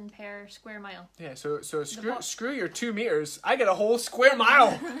 person per square mile. Yeah, so screw your 2 meters. I get a whole square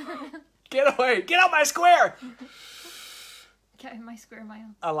mile. Get away. Get out my square. Get out my square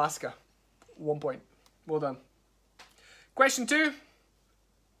mile. Alaska. 1 point. Well done. Question 2.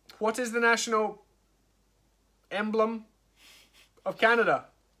 What is the national emblem of Canada?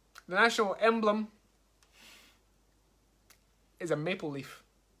 The national emblem is a maple leaf.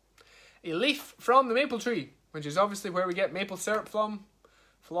 A leaf from the maple tree, which is obviously where we get maple syrup from,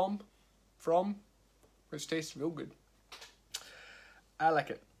 which tastes real good. I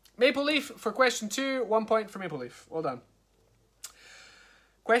like it. Maple leaf for question 2, 1 point for maple leaf. Well done.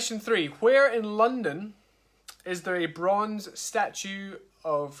 Question 3. Where in London is there a bronze statue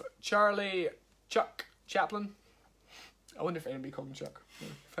of Chuck Chaplin? I wonder if anybody called him Chuck.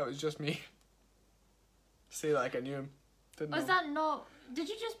 If that was just me. Say that like I knew him. Didn't Was know. that not... Did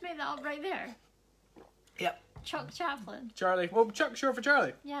you just make that up right there? Yep. Chuck Chaplin. Charlie. Well, Chuck short for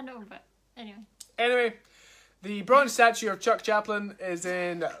Charlie. Yeah, no, but anyway. Anyway, the bronze statue of Chuck Chaplin is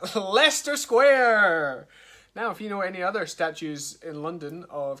in Leicester Square. Now, if you know any other statues in London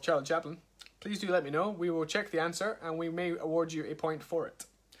of Charlie Chaplin, please do let me know. We will check the answer and we may award you a point for it.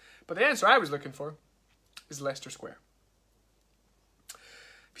 But the answer I was looking for is Leicester Square.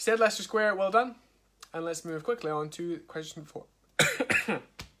 If you said Leicester Square, well done. And let's move quickly on to question 4.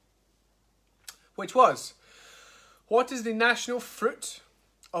 Which was, what is the national fruit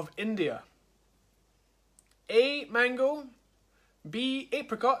of India? A, mango. B,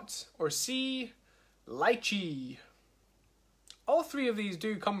 apricot, or C, lychee? All three of these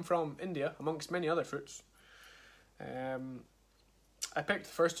do come from India, amongst many other fruits. I picked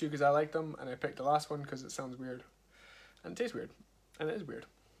the first two because I like them, and I picked the last one because it sounds weird. And it tastes weird. And it is weird.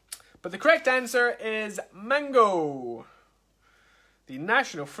 But the correct answer is mango. The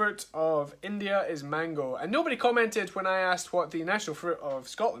national fruit of India is mango. And nobody commented when I asked what the national fruit of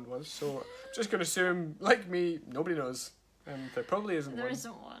Scotland was, so I'm just going to assume, like me, nobody knows. And there probably isn't one. There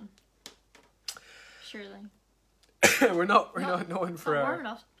isn't one. Surely. we're not known for not our... warm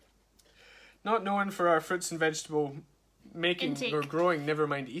enough. Not known for our fruits and vegetable making Intake. or growing, never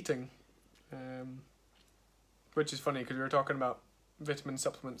mind eating. Which is funny because we were talking about vitamin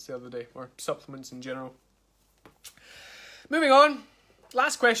supplements the other day, or supplements in general. Moving on,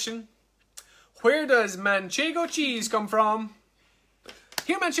 last question. Where does Manchego cheese come from?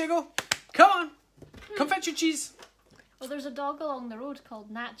 Here, Manchego, come on, come fetch your cheese. Well, there's a dog along the road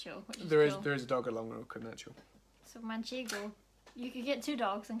called Nacho, which is cool. There is a dog along the road called Nacho. So Manchego. You could get two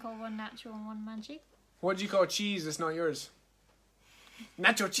dogs and call one Nacho and one Manchego. What do you call cheese that's not yours?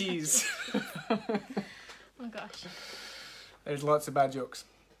 Nacho cheese. Oh gosh. There's lots of bad jokes.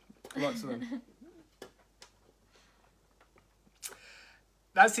 Lots of them.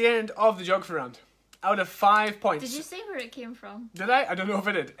 That's the end of the geography round. Out of 5 points. Did you say where it came from? Did I? I don't know if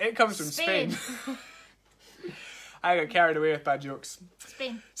I did. It comes from Spain. I got carried away with bad jokes.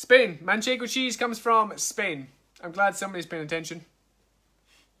 Spain. Spain. Manchego cheese comes from Spain. I'm glad somebody's paying attention.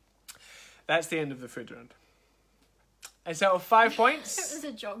 That's the end of the food round. It's out of 5 points. It was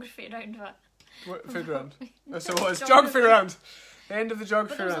a geography round, but... What, food round? So it was geography round. The end of the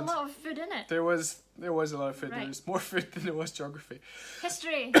geography But there was round. a lot of food in it. There was a lot of food. Right. There was more food than there was geography.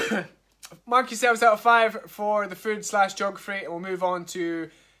 History. Mark yourselves out of 5 for the food/geography, and we'll move on to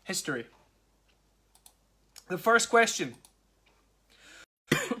history. The first question.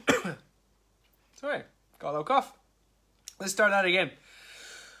 Sorry, got a little cough. Let's start that again.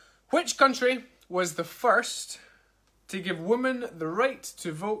 Which country was the first to give women the right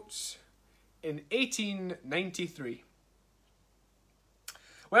to vote in 1893?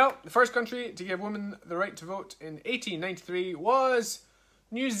 Well, the first country to give women the right to vote in 1893 was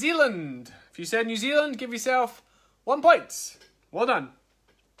New Zealand. If you said New Zealand, give yourself 1 point. Well done.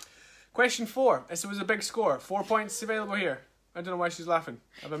 Question 4. This was a big score. 4 points available here. I don't know why she's laughing.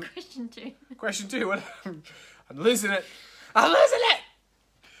 Question 2. Question 2. What? I'm losing it. I'm losing it!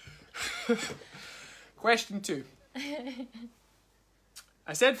 Question 2.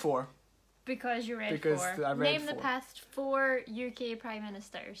 I said 4. Because you read Because 4. I read Name 4. the past 4 UK Prime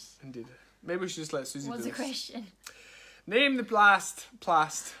Ministers. Indeed. Maybe we should just let Susie What's do the this. question? Name the last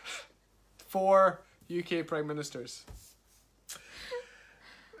 4 UK Prime Ministers.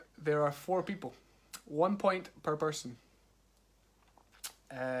 There are 4 people. 1 point per person.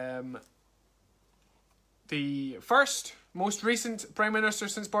 The first, most recent Prime Minister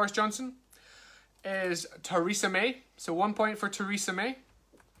since Boris Johnson is Theresa May. So 1 point for Theresa May.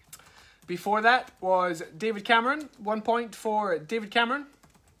 Before that was David Cameron. 1 point for David Cameron.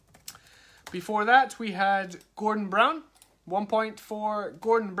 Before that we had Gordon Brown. 1 point for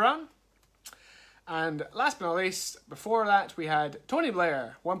Gordon Brown. And last but not least, before that we had Tony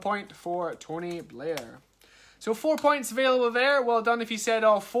Blair. 1 point for Tony Blair. So 4 points available there. Well done if you said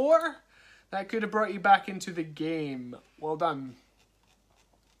all 4. That could have brought you back into the game. Well done.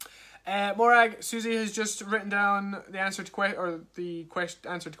 Morag, Susie has just written down the answer to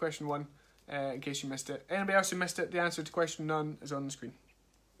answer to question 1, in case you missed it. Anybody else who missed it, the answer to question none is on the screen.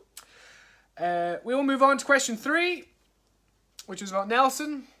 We will move on to question 3, which is about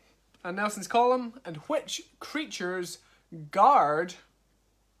Nelson and Nelson's column, and which creatures guard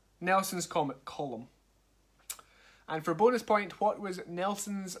Nelson's column. And for bonus point, what was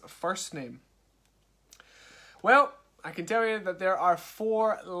Nelson's first name? Well, I can tell you that there are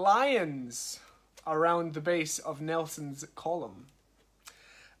 4 lions around the base of Nelson's column.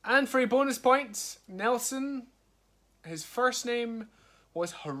 And for a bonus point, Nelson, his first name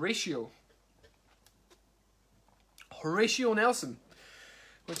was Horatio. Horatio Nelson,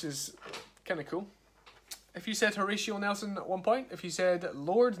 which is kind of cool. If you said Horatio Nelson, 1 point. If you said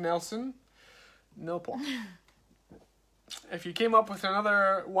Lord Nelson, 0 point. If you came up with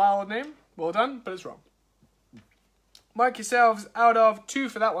another wild name, well done, but it's wrong. Mark yourselves out of 2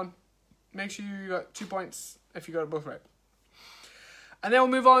 for that one. Make sure you got 2 points if you got it both right. And then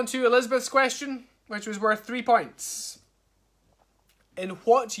we'll move on to Elizabeth's question, which was worth 3 points. In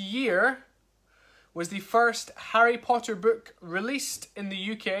what year was the first Harry Potter book released in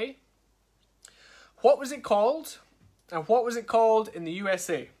the UK? What was it called? And what was it called in the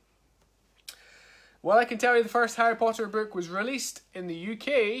USA? Well, I can tell you the first Harry Potter book was released in the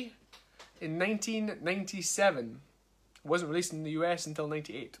UK in 1997. It wasn't released in the US until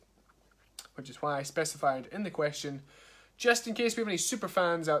 98, which is why I specified in the question, just in case we have any super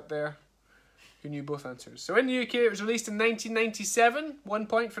fans out there who knew both answers. So in the UK, it was released in 1997. 1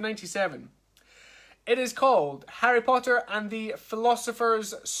 point for 97. It is called Harry Potter and the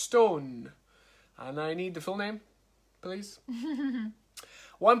Philosopher's Stone. And I need the full name, please.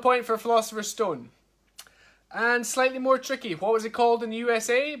 1 point for Philosopher's Stone. And slightly more tricky. What was it called in the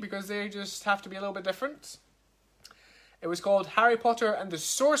USA? Because they just have to be a little bit different. It was called Harry Potter and the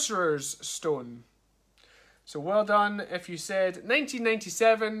Sorcerer's Stone. So well done if you said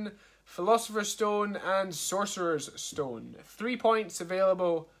 1997, Philosopher's Stone and Sorcerer's Stone. 3 points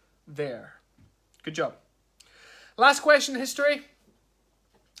available there. Good job. Last question, history.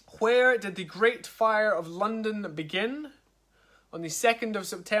 Where did the Great Fire of London begin? On the 2nd of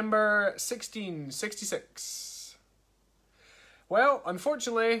September, 1666. Well,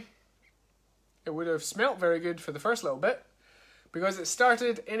 unfortunately, it would have smelt very good for the first little bit, because it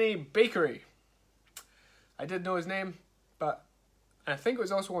started in a bakery. I did know his name, but I think it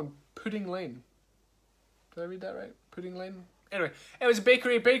was also on Pudding Lane. Did I read that right? Pudding Lane? Anyway, it was a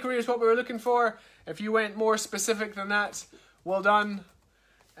bakery. Bakery is what we were looking for. If you went more specific than that, well done.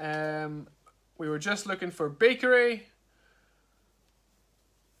 We were just looking for bakery.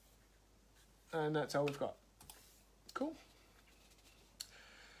 And that's all we've got. Cool.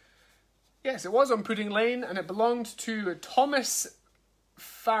 Yes, it was on Pudding Lane, and it belonged to Thomas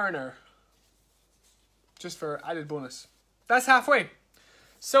Fariner. Just for added bonus. That's halfway.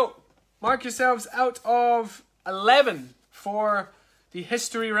 So, mark yourselves out of 11 for the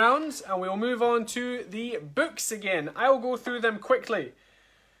history round, and we'll move on to the books again. I will go through them quickly,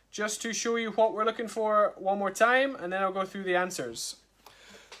 just to show you what we're looking for one more time, and then I'll go through the answers.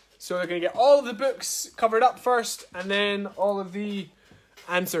 So we're going to get all of the books covered up first, and then all of the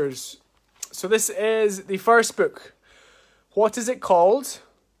answers. So this is the first book. What is it called?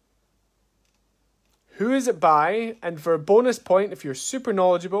 Who is it by? And for a bonus point, if you're super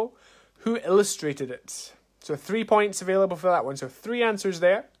knowledgeable, who illustrated it? So 3 points available for that one. So 3 answers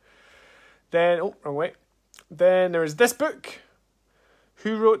there. Then, oh, wrong way. Then there is this book.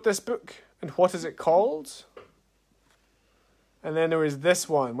 Who wrote this book? And what is it called? And then there is this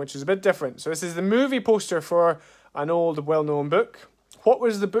one, which is a bit different. So this is the movie poster for an old, well-known book. What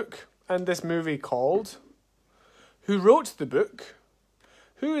was the book and this movie called? Who wrote the book?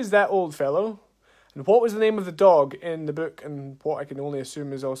 Who is that old fellow? And what was the name of the dog in the book? And what I can only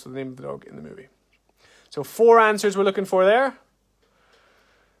assume is also the name of the dog in the movie. So 4 answers we're looking for there.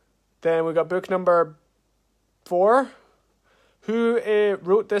 Then we got book number 4. Who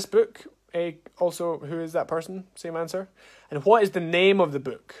wrote this book? Also, who is that person? Same answer. And what is the name of the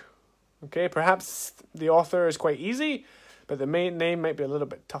book? Okay, perhaps the author is quite easy, but the main name might be a little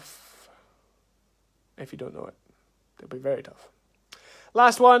bit tough. If you don't know it, it'll be very tough.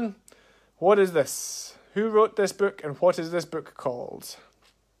 Last one. What is this? Who wrote this book and what is this book called?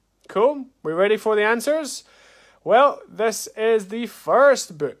 Cool. We ready for the answers? Well, this is the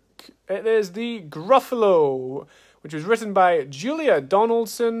first book. It is The Gruffalo, which was written by Julia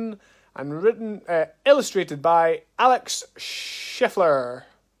Donaldson and illustrated by Alex Scheffler.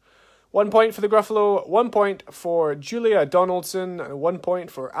 1 point for The Gruffalo, 1 point for Julia Donaldson, and 1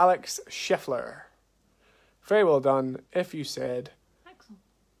 point for Alex Scheffler. Very well done if you said...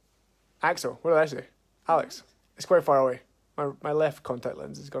 Axel. What did I say? Alex. It's quite far away. My left contact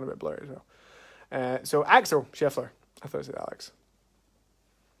lens has gone a bit blurry as well. So Axel Scheffler. I thought I said Alex.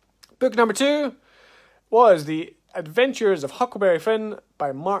 Book number 2 was The Adventures of Huckleberry Finn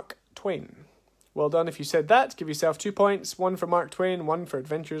by Mark Twain. Well done if you said that. Give yourself 2 points. 1 for Mark Twain, 1 for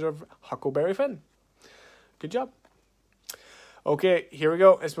Adventures of Huckleberry Finn. Good job. Okay, here we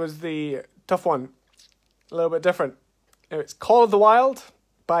go. This was the tough one. A little bit different. It's Call of the Wild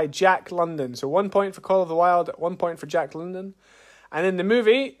by Jack London. So 1 point for Call of the Wild, 1 point for Jack London. And in the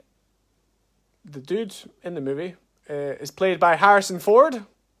movie, the dude in the movie is played by Harrison Ford.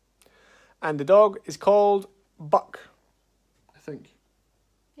 And the dog is called Buck, I think.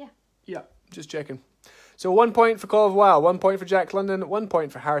 Yeah, just checking. So 1 point for Call of the Wild, 1 point for Jack London, 1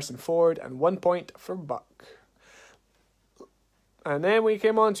 point for Harrison Ford, and 1 point for Buck. And then we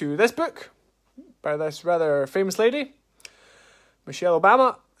came on to this book by this rather famous lady, Michelle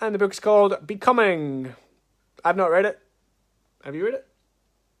Obama, and the book's called Becoming. I've not read it. Have you read it?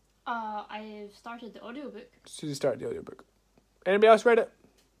 I've started the audiobook. So you started the audiobook. Anybody else read it?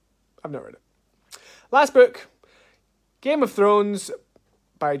 I've not read it. Last book, Game of Thrones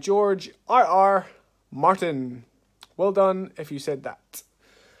by George R.R. Martin. Well done if you said that.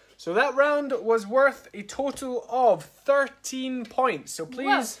 So that round was worth a total of 13 points. So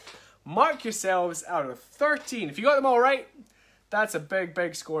please mark yourselves out of 13. If you got them all right, that's a big,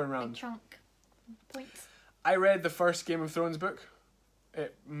 big scoring round. Big chunk points. I read the first Game of Thrones book.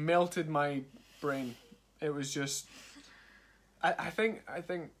 It melted my brain. It was just... I think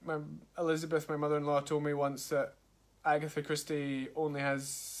Elizabeth, my mother-in-law, told me once that Agatha Christie only has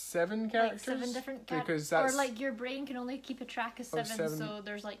 7 characters. Like 7 different characters. Or like your brain can only keep a track of 7, so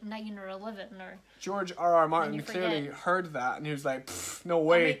there's like 9 or 11 or... George R.R. Martin clearly heard that and he was like, no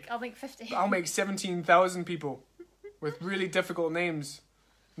way. I'll make 50. I'll make 17,000 people with really difficult names.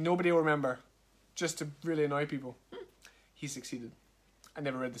 Nobody will remember. Just to really annoy people. He succeeded. I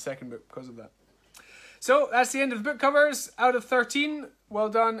never read the second book because of that. So that's the end of the book covers. Out of 13, well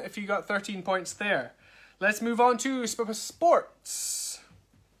done if you got 13 points there. Let's move on to sports.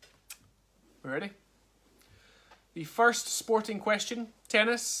 We ready? The first sporting question,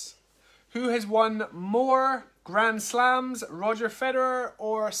 tennis. Who has won more Grand Slams, Roger Federer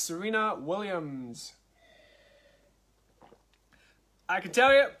or Serena Williams? I can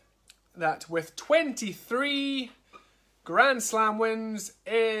tell you that with 23 Grand Slam wins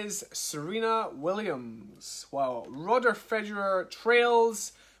is Serena Williams, while Roger Federer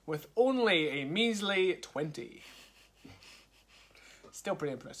trails with only a measly 20. Still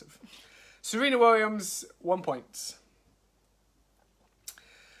pretty impressive. Serena Williams, 1 point.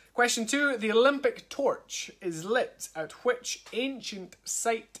 Question 2. The Olympic torch is lit at which ancient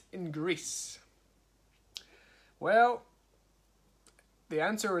site in Greece? Well, the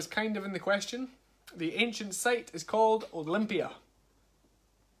answer is kind of in the question. The ancient site is called Olympia.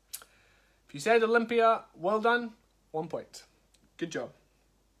 If you said Olympia, well done, 1 point. Good job.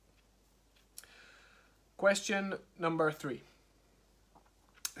 Question number 3.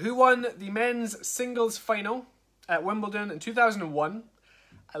 Who won the men's singles final at Wimbledon in 2001,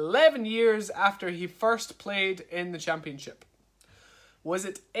 11 years after he first played in the championship? Was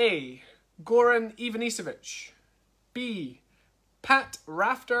it A, Goran Ivanisevic, B, Pat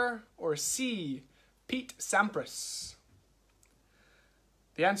Rafter, or C, Pete Sampras?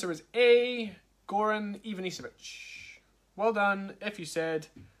 The answer is A, Goran Ivanisevic. Well done if you said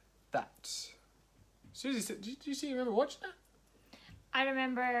that. Susie, did you remember watching that? I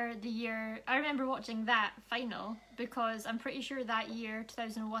remember watching that final because I'm pretty sure that year,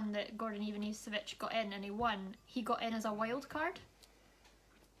 2001, that Goran Ivanisevic got in and he won. He got in as a wild card.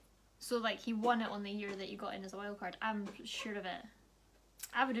 So, like, he won it on the year that he got in as a wild card. I'm sure of it.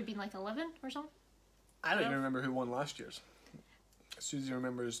 I would have been, like, 11 or something. I don't even remember who won last year's. Susie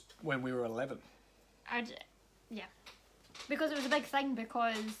remembers when we were 11. Yeah. Because it was a big thing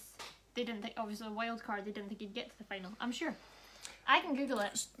because they didn't think, obviously, a wild card, they didn't think he'd get to the final. I'm sure. I can Google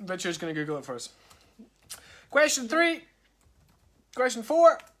it. Richard's going to Google it for us. Question 3. Question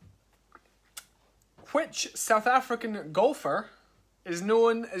 4. Which South African golfer is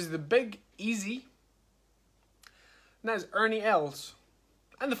known as the Big Easy? And that is Ernie Els.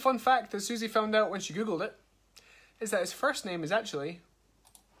 And the fun fact that Susie found out when she Googled it is that his first name is actually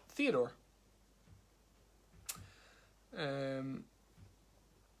Theodore.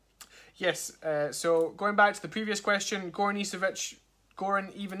 Yes, so going back to the previous question, Goran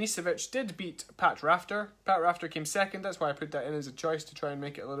Ivanisevic did beat Pat Rafter. Pat Rafter came second, that's why I put that in as a choice to try and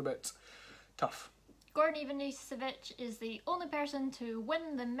make it a little bit tough. Goran Ivanisevic is the only person to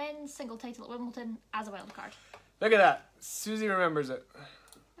win the men's single title at Wimbledon as a wild card. Look at that. Susie remembers it.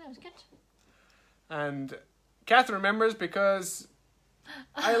 That was good. And Catherine remembers because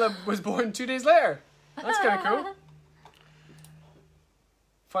Isla was born 2 days later. That's kind of cool.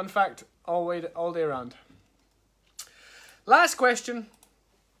 Fun fact all day around. Last question.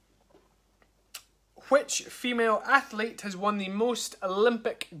 Which female athlete has won the most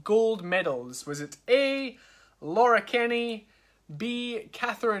Olympic gold medals? Was it A, Laura Kenny, B,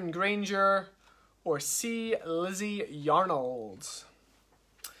 Catherine Granger, or C, Lizzie Yarnold?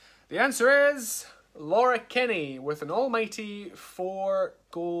 The answer is Laura Kenny with an almighty 4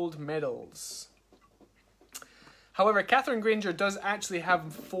 gold medals. However, Catherine Granger does actually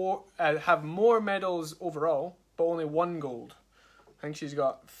have more medals overall, but only 1 gold. I think she's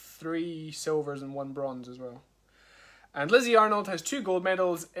got 3 silvers and 1 bronze as well. And Lizzie Arnold has 2 gold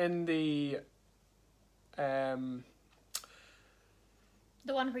medals in the one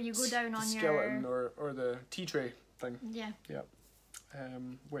where you go down on skeleton or the tea tray thing. Yeah. Yep.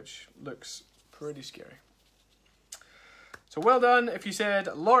 Which looks pretty scary. So well done if you said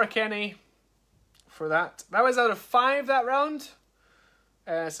Laura Kenny for that. That was out of 5 that round.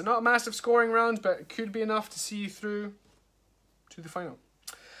 So not a massive scoring round, but it could be enough to see you through to the final.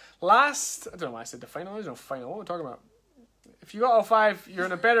 Last, I don't know why I said the final. There's no final. What are we talking about? if you got all 5, you're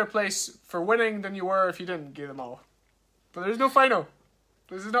in a better place for winning than you were if you didn't get them all. But there's no final.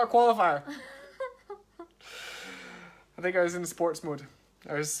 This is not qualifier. I think I was in sports mode.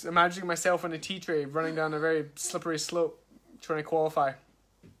 I was imagining myself on a tea tray running down a very slippery slope trying to qualify.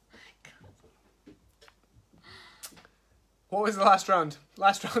 What was the last round?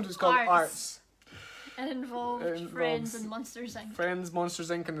 Last round was called Arts. It involved Friends and Monsters Inc. Friends, Monsters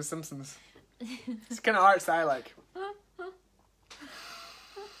Inc. and The Simpsons. It's the kind of arts that I like.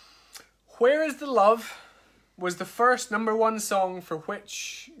 Where Is the Love was the first #1 song for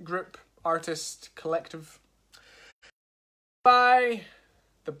which group, artist, collective? By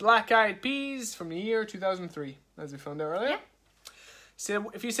the Black Eyed Peas from the year 2003, as we found out earlier. Yeah.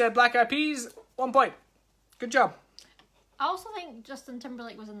 So if you said Black Eyed Peas, 1 point. Good job. I also think Justin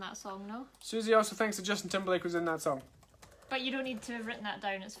Timberlake was in that song, no? Susie also thinks that Justin Timberlake was in that song. But you don't need to have written that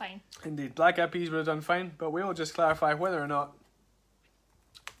down, it's fine. Indeed, Black Eyed Peas would have done fine, but we will just clarify whether or not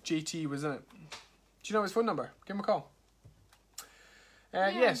JT was in it. Do you know his phone number? Give him a call.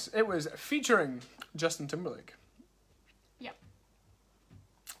 Yes, it was featuring Justin Timberlake. Yep.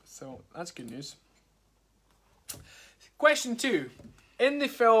 So, that's good news. Question 2. In the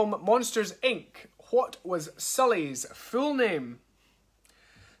film Monsters, Inc., what was Sully's full name?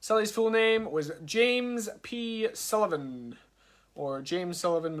 Sully's full name was James P. Sullivan. Or James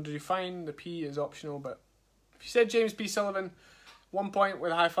Sullivan would do fine. The P is optional, but if you said James P. Sullivan, 1 point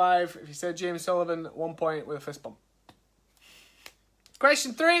with a high five. If you said James Sullivan, 1 point with a fist bump.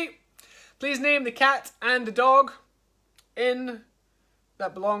 Question 3. Please name the cat and the dog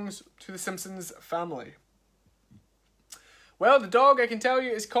that belongs to the Simpsons family. Well, the dog, I can tell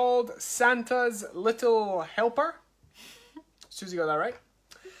you, is called Santa's Little Helper. Susie got that right.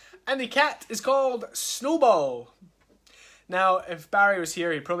 And the cat is called Snowball. Now, if Barry was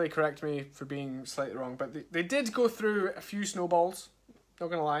here, he'd probably correct me for being slightly wrong, but they did go through a few Snowballs, not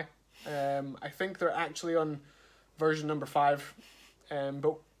gonna lie. I think they're actually on version number 5.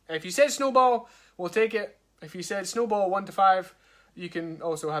 But if you said Snowball, we'll take it. If you said Snowball 1 to 5, you can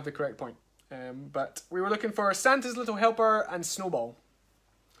also have the correct point. But we were looking for Santa's Little Helper and Snowball.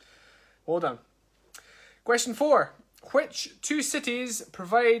 Well done. Question 4. Which 2 cities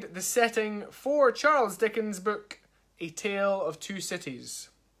provide the setting for Charles Dickens' book, A Tale of Two Cities?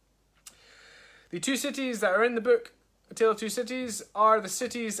 The 2 cities that are in the book, A Tale of Two Cities, are the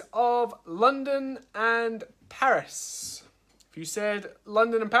cities of London and Paris. If you said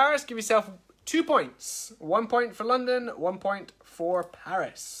London and Paris, give yourself 2 points. 1 point for London, 1 point for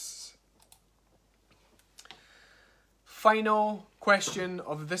Paris. Final question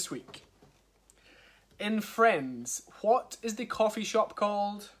of this week. In Friends, what is the coffee shop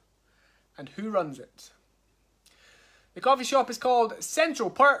called and who runs it? The coffee shop is called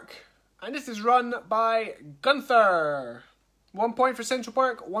Central Perk and it is run by Gunther. 1 point for Central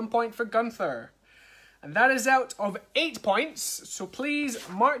Perk, 1 point for Gunther. And that is out of 8 points, so please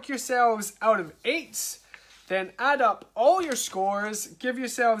mark yourselves out of 8. Then add up all your scores, give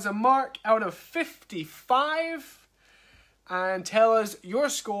yourselves a mark out of 55. And tell us your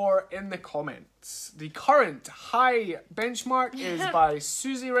score in the comments. The current high benchmark is by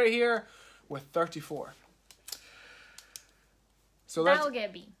Susie right here with 34. So that will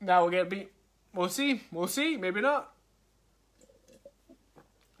get beat. That will get beat. We'll see. We'll see. Maybe not.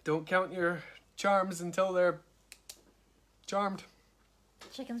 Don't count your charms until they're charmed.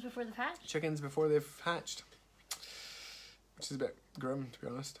 Chickens before they've hatched? Chickens before they've hatched. Which is a bit grim, to be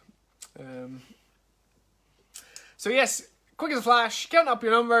honest. So yes, quick as a flash, count up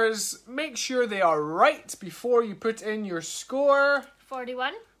your numbers, make sure they are right before you put in your score.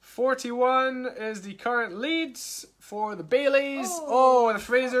 41. 41 is the current leads for the Baileys. Oh, the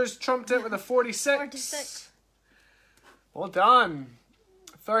Frasers trumped it with a 46. 46. Well done.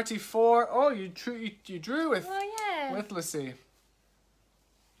 34. Oh, you drew with Lucy.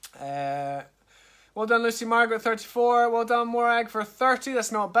 Well done, Lucy Margaret, 34. Well done, Morag, for 30.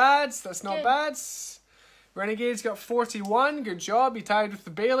 That's not bad. That's not bad. Renegades got 41. Good job. You tied with the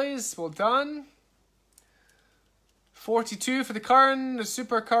Baileys. Well done. 42 for the Curran, the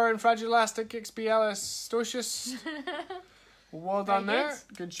Super Curran, Fragile Elastic, Expialis, Stocious. Well done there.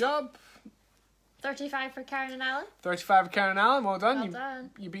 Good job. 35 for Karen and Alan. 35 for Karen and Alan. Well done. Well done.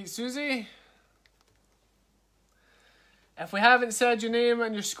 You beat Susie. If we haven't said your name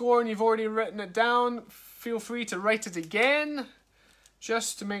and your score and you've already written it down, feel free to write it again.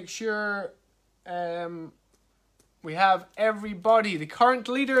 Just to make sure we have everybody. The current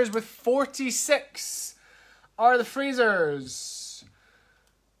leaders with 46 are the Frasers.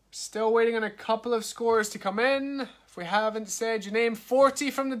 Still waiting on a couple of scores to come in. If we haven't said your name, 40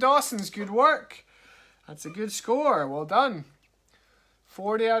 from the Dawsons. Good work. That's a good score. Well done.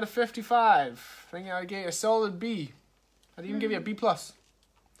 40 out of 55. I think I gave you a solid B. I'd even give you a B+.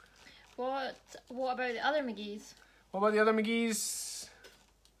 What about the other McGee's? What about the other McGee's?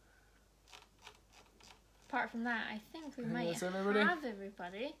 Apart from that, I think we might that's have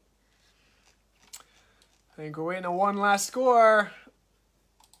everybody. I think we're waiting on one last score.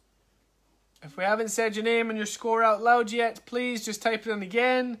 If we haven't said your name and your score out loud yet, please just type it in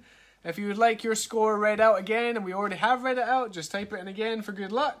again. If you would like your score read out again, and we already have read it out, just type it in again for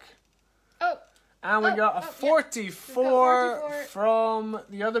good luck. Oh. And we got a 44 from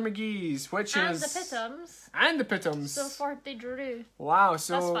the other McGee's, which and is... the Pittums. And the Pittums. So 40 drew. Wow,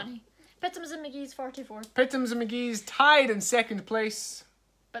 so... That's funny. Pittums and McGee's 44. Pittums and McGee's tied in second place.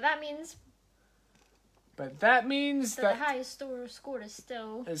 But that means that the highest score is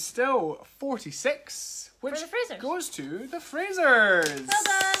still 46, which for the Frasers. Goes to the Frasers. Well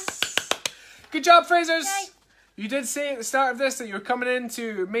done. Good job, Frasers. Yay. You did say at the start of this that you were coming in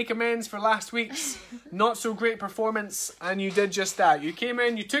to make amends for last week's not so great performance, and you did just that. You came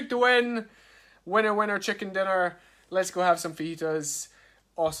in, you took the win. Winner, winner, chicken dinner. Let's go have some fajitas.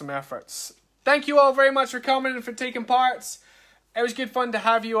 Awesome efforts. Thank you all very much for coming and for taking part. It was good fun to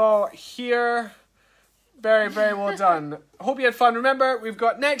have you all here. Very, very well done. Hope you had fun. Remember, we've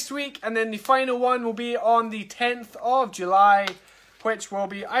got next week, and then the final one will be on the 10th of July, which will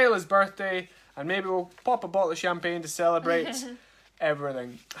be Isla's birthday, and maybe we'll pop a bottle of champagne to celebrate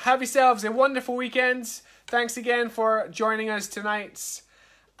everything. Have yourselves a wonderful weekend. Thanks again for joining us tonight,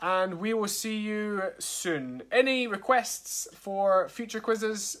 and we will see you soon. Any requests for future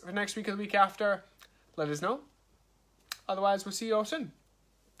quizzes for next week or the week after, let us know. Otherwise, we'll see you all soon.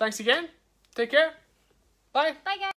 Thanks again. Take care. Bye. Bye, guys.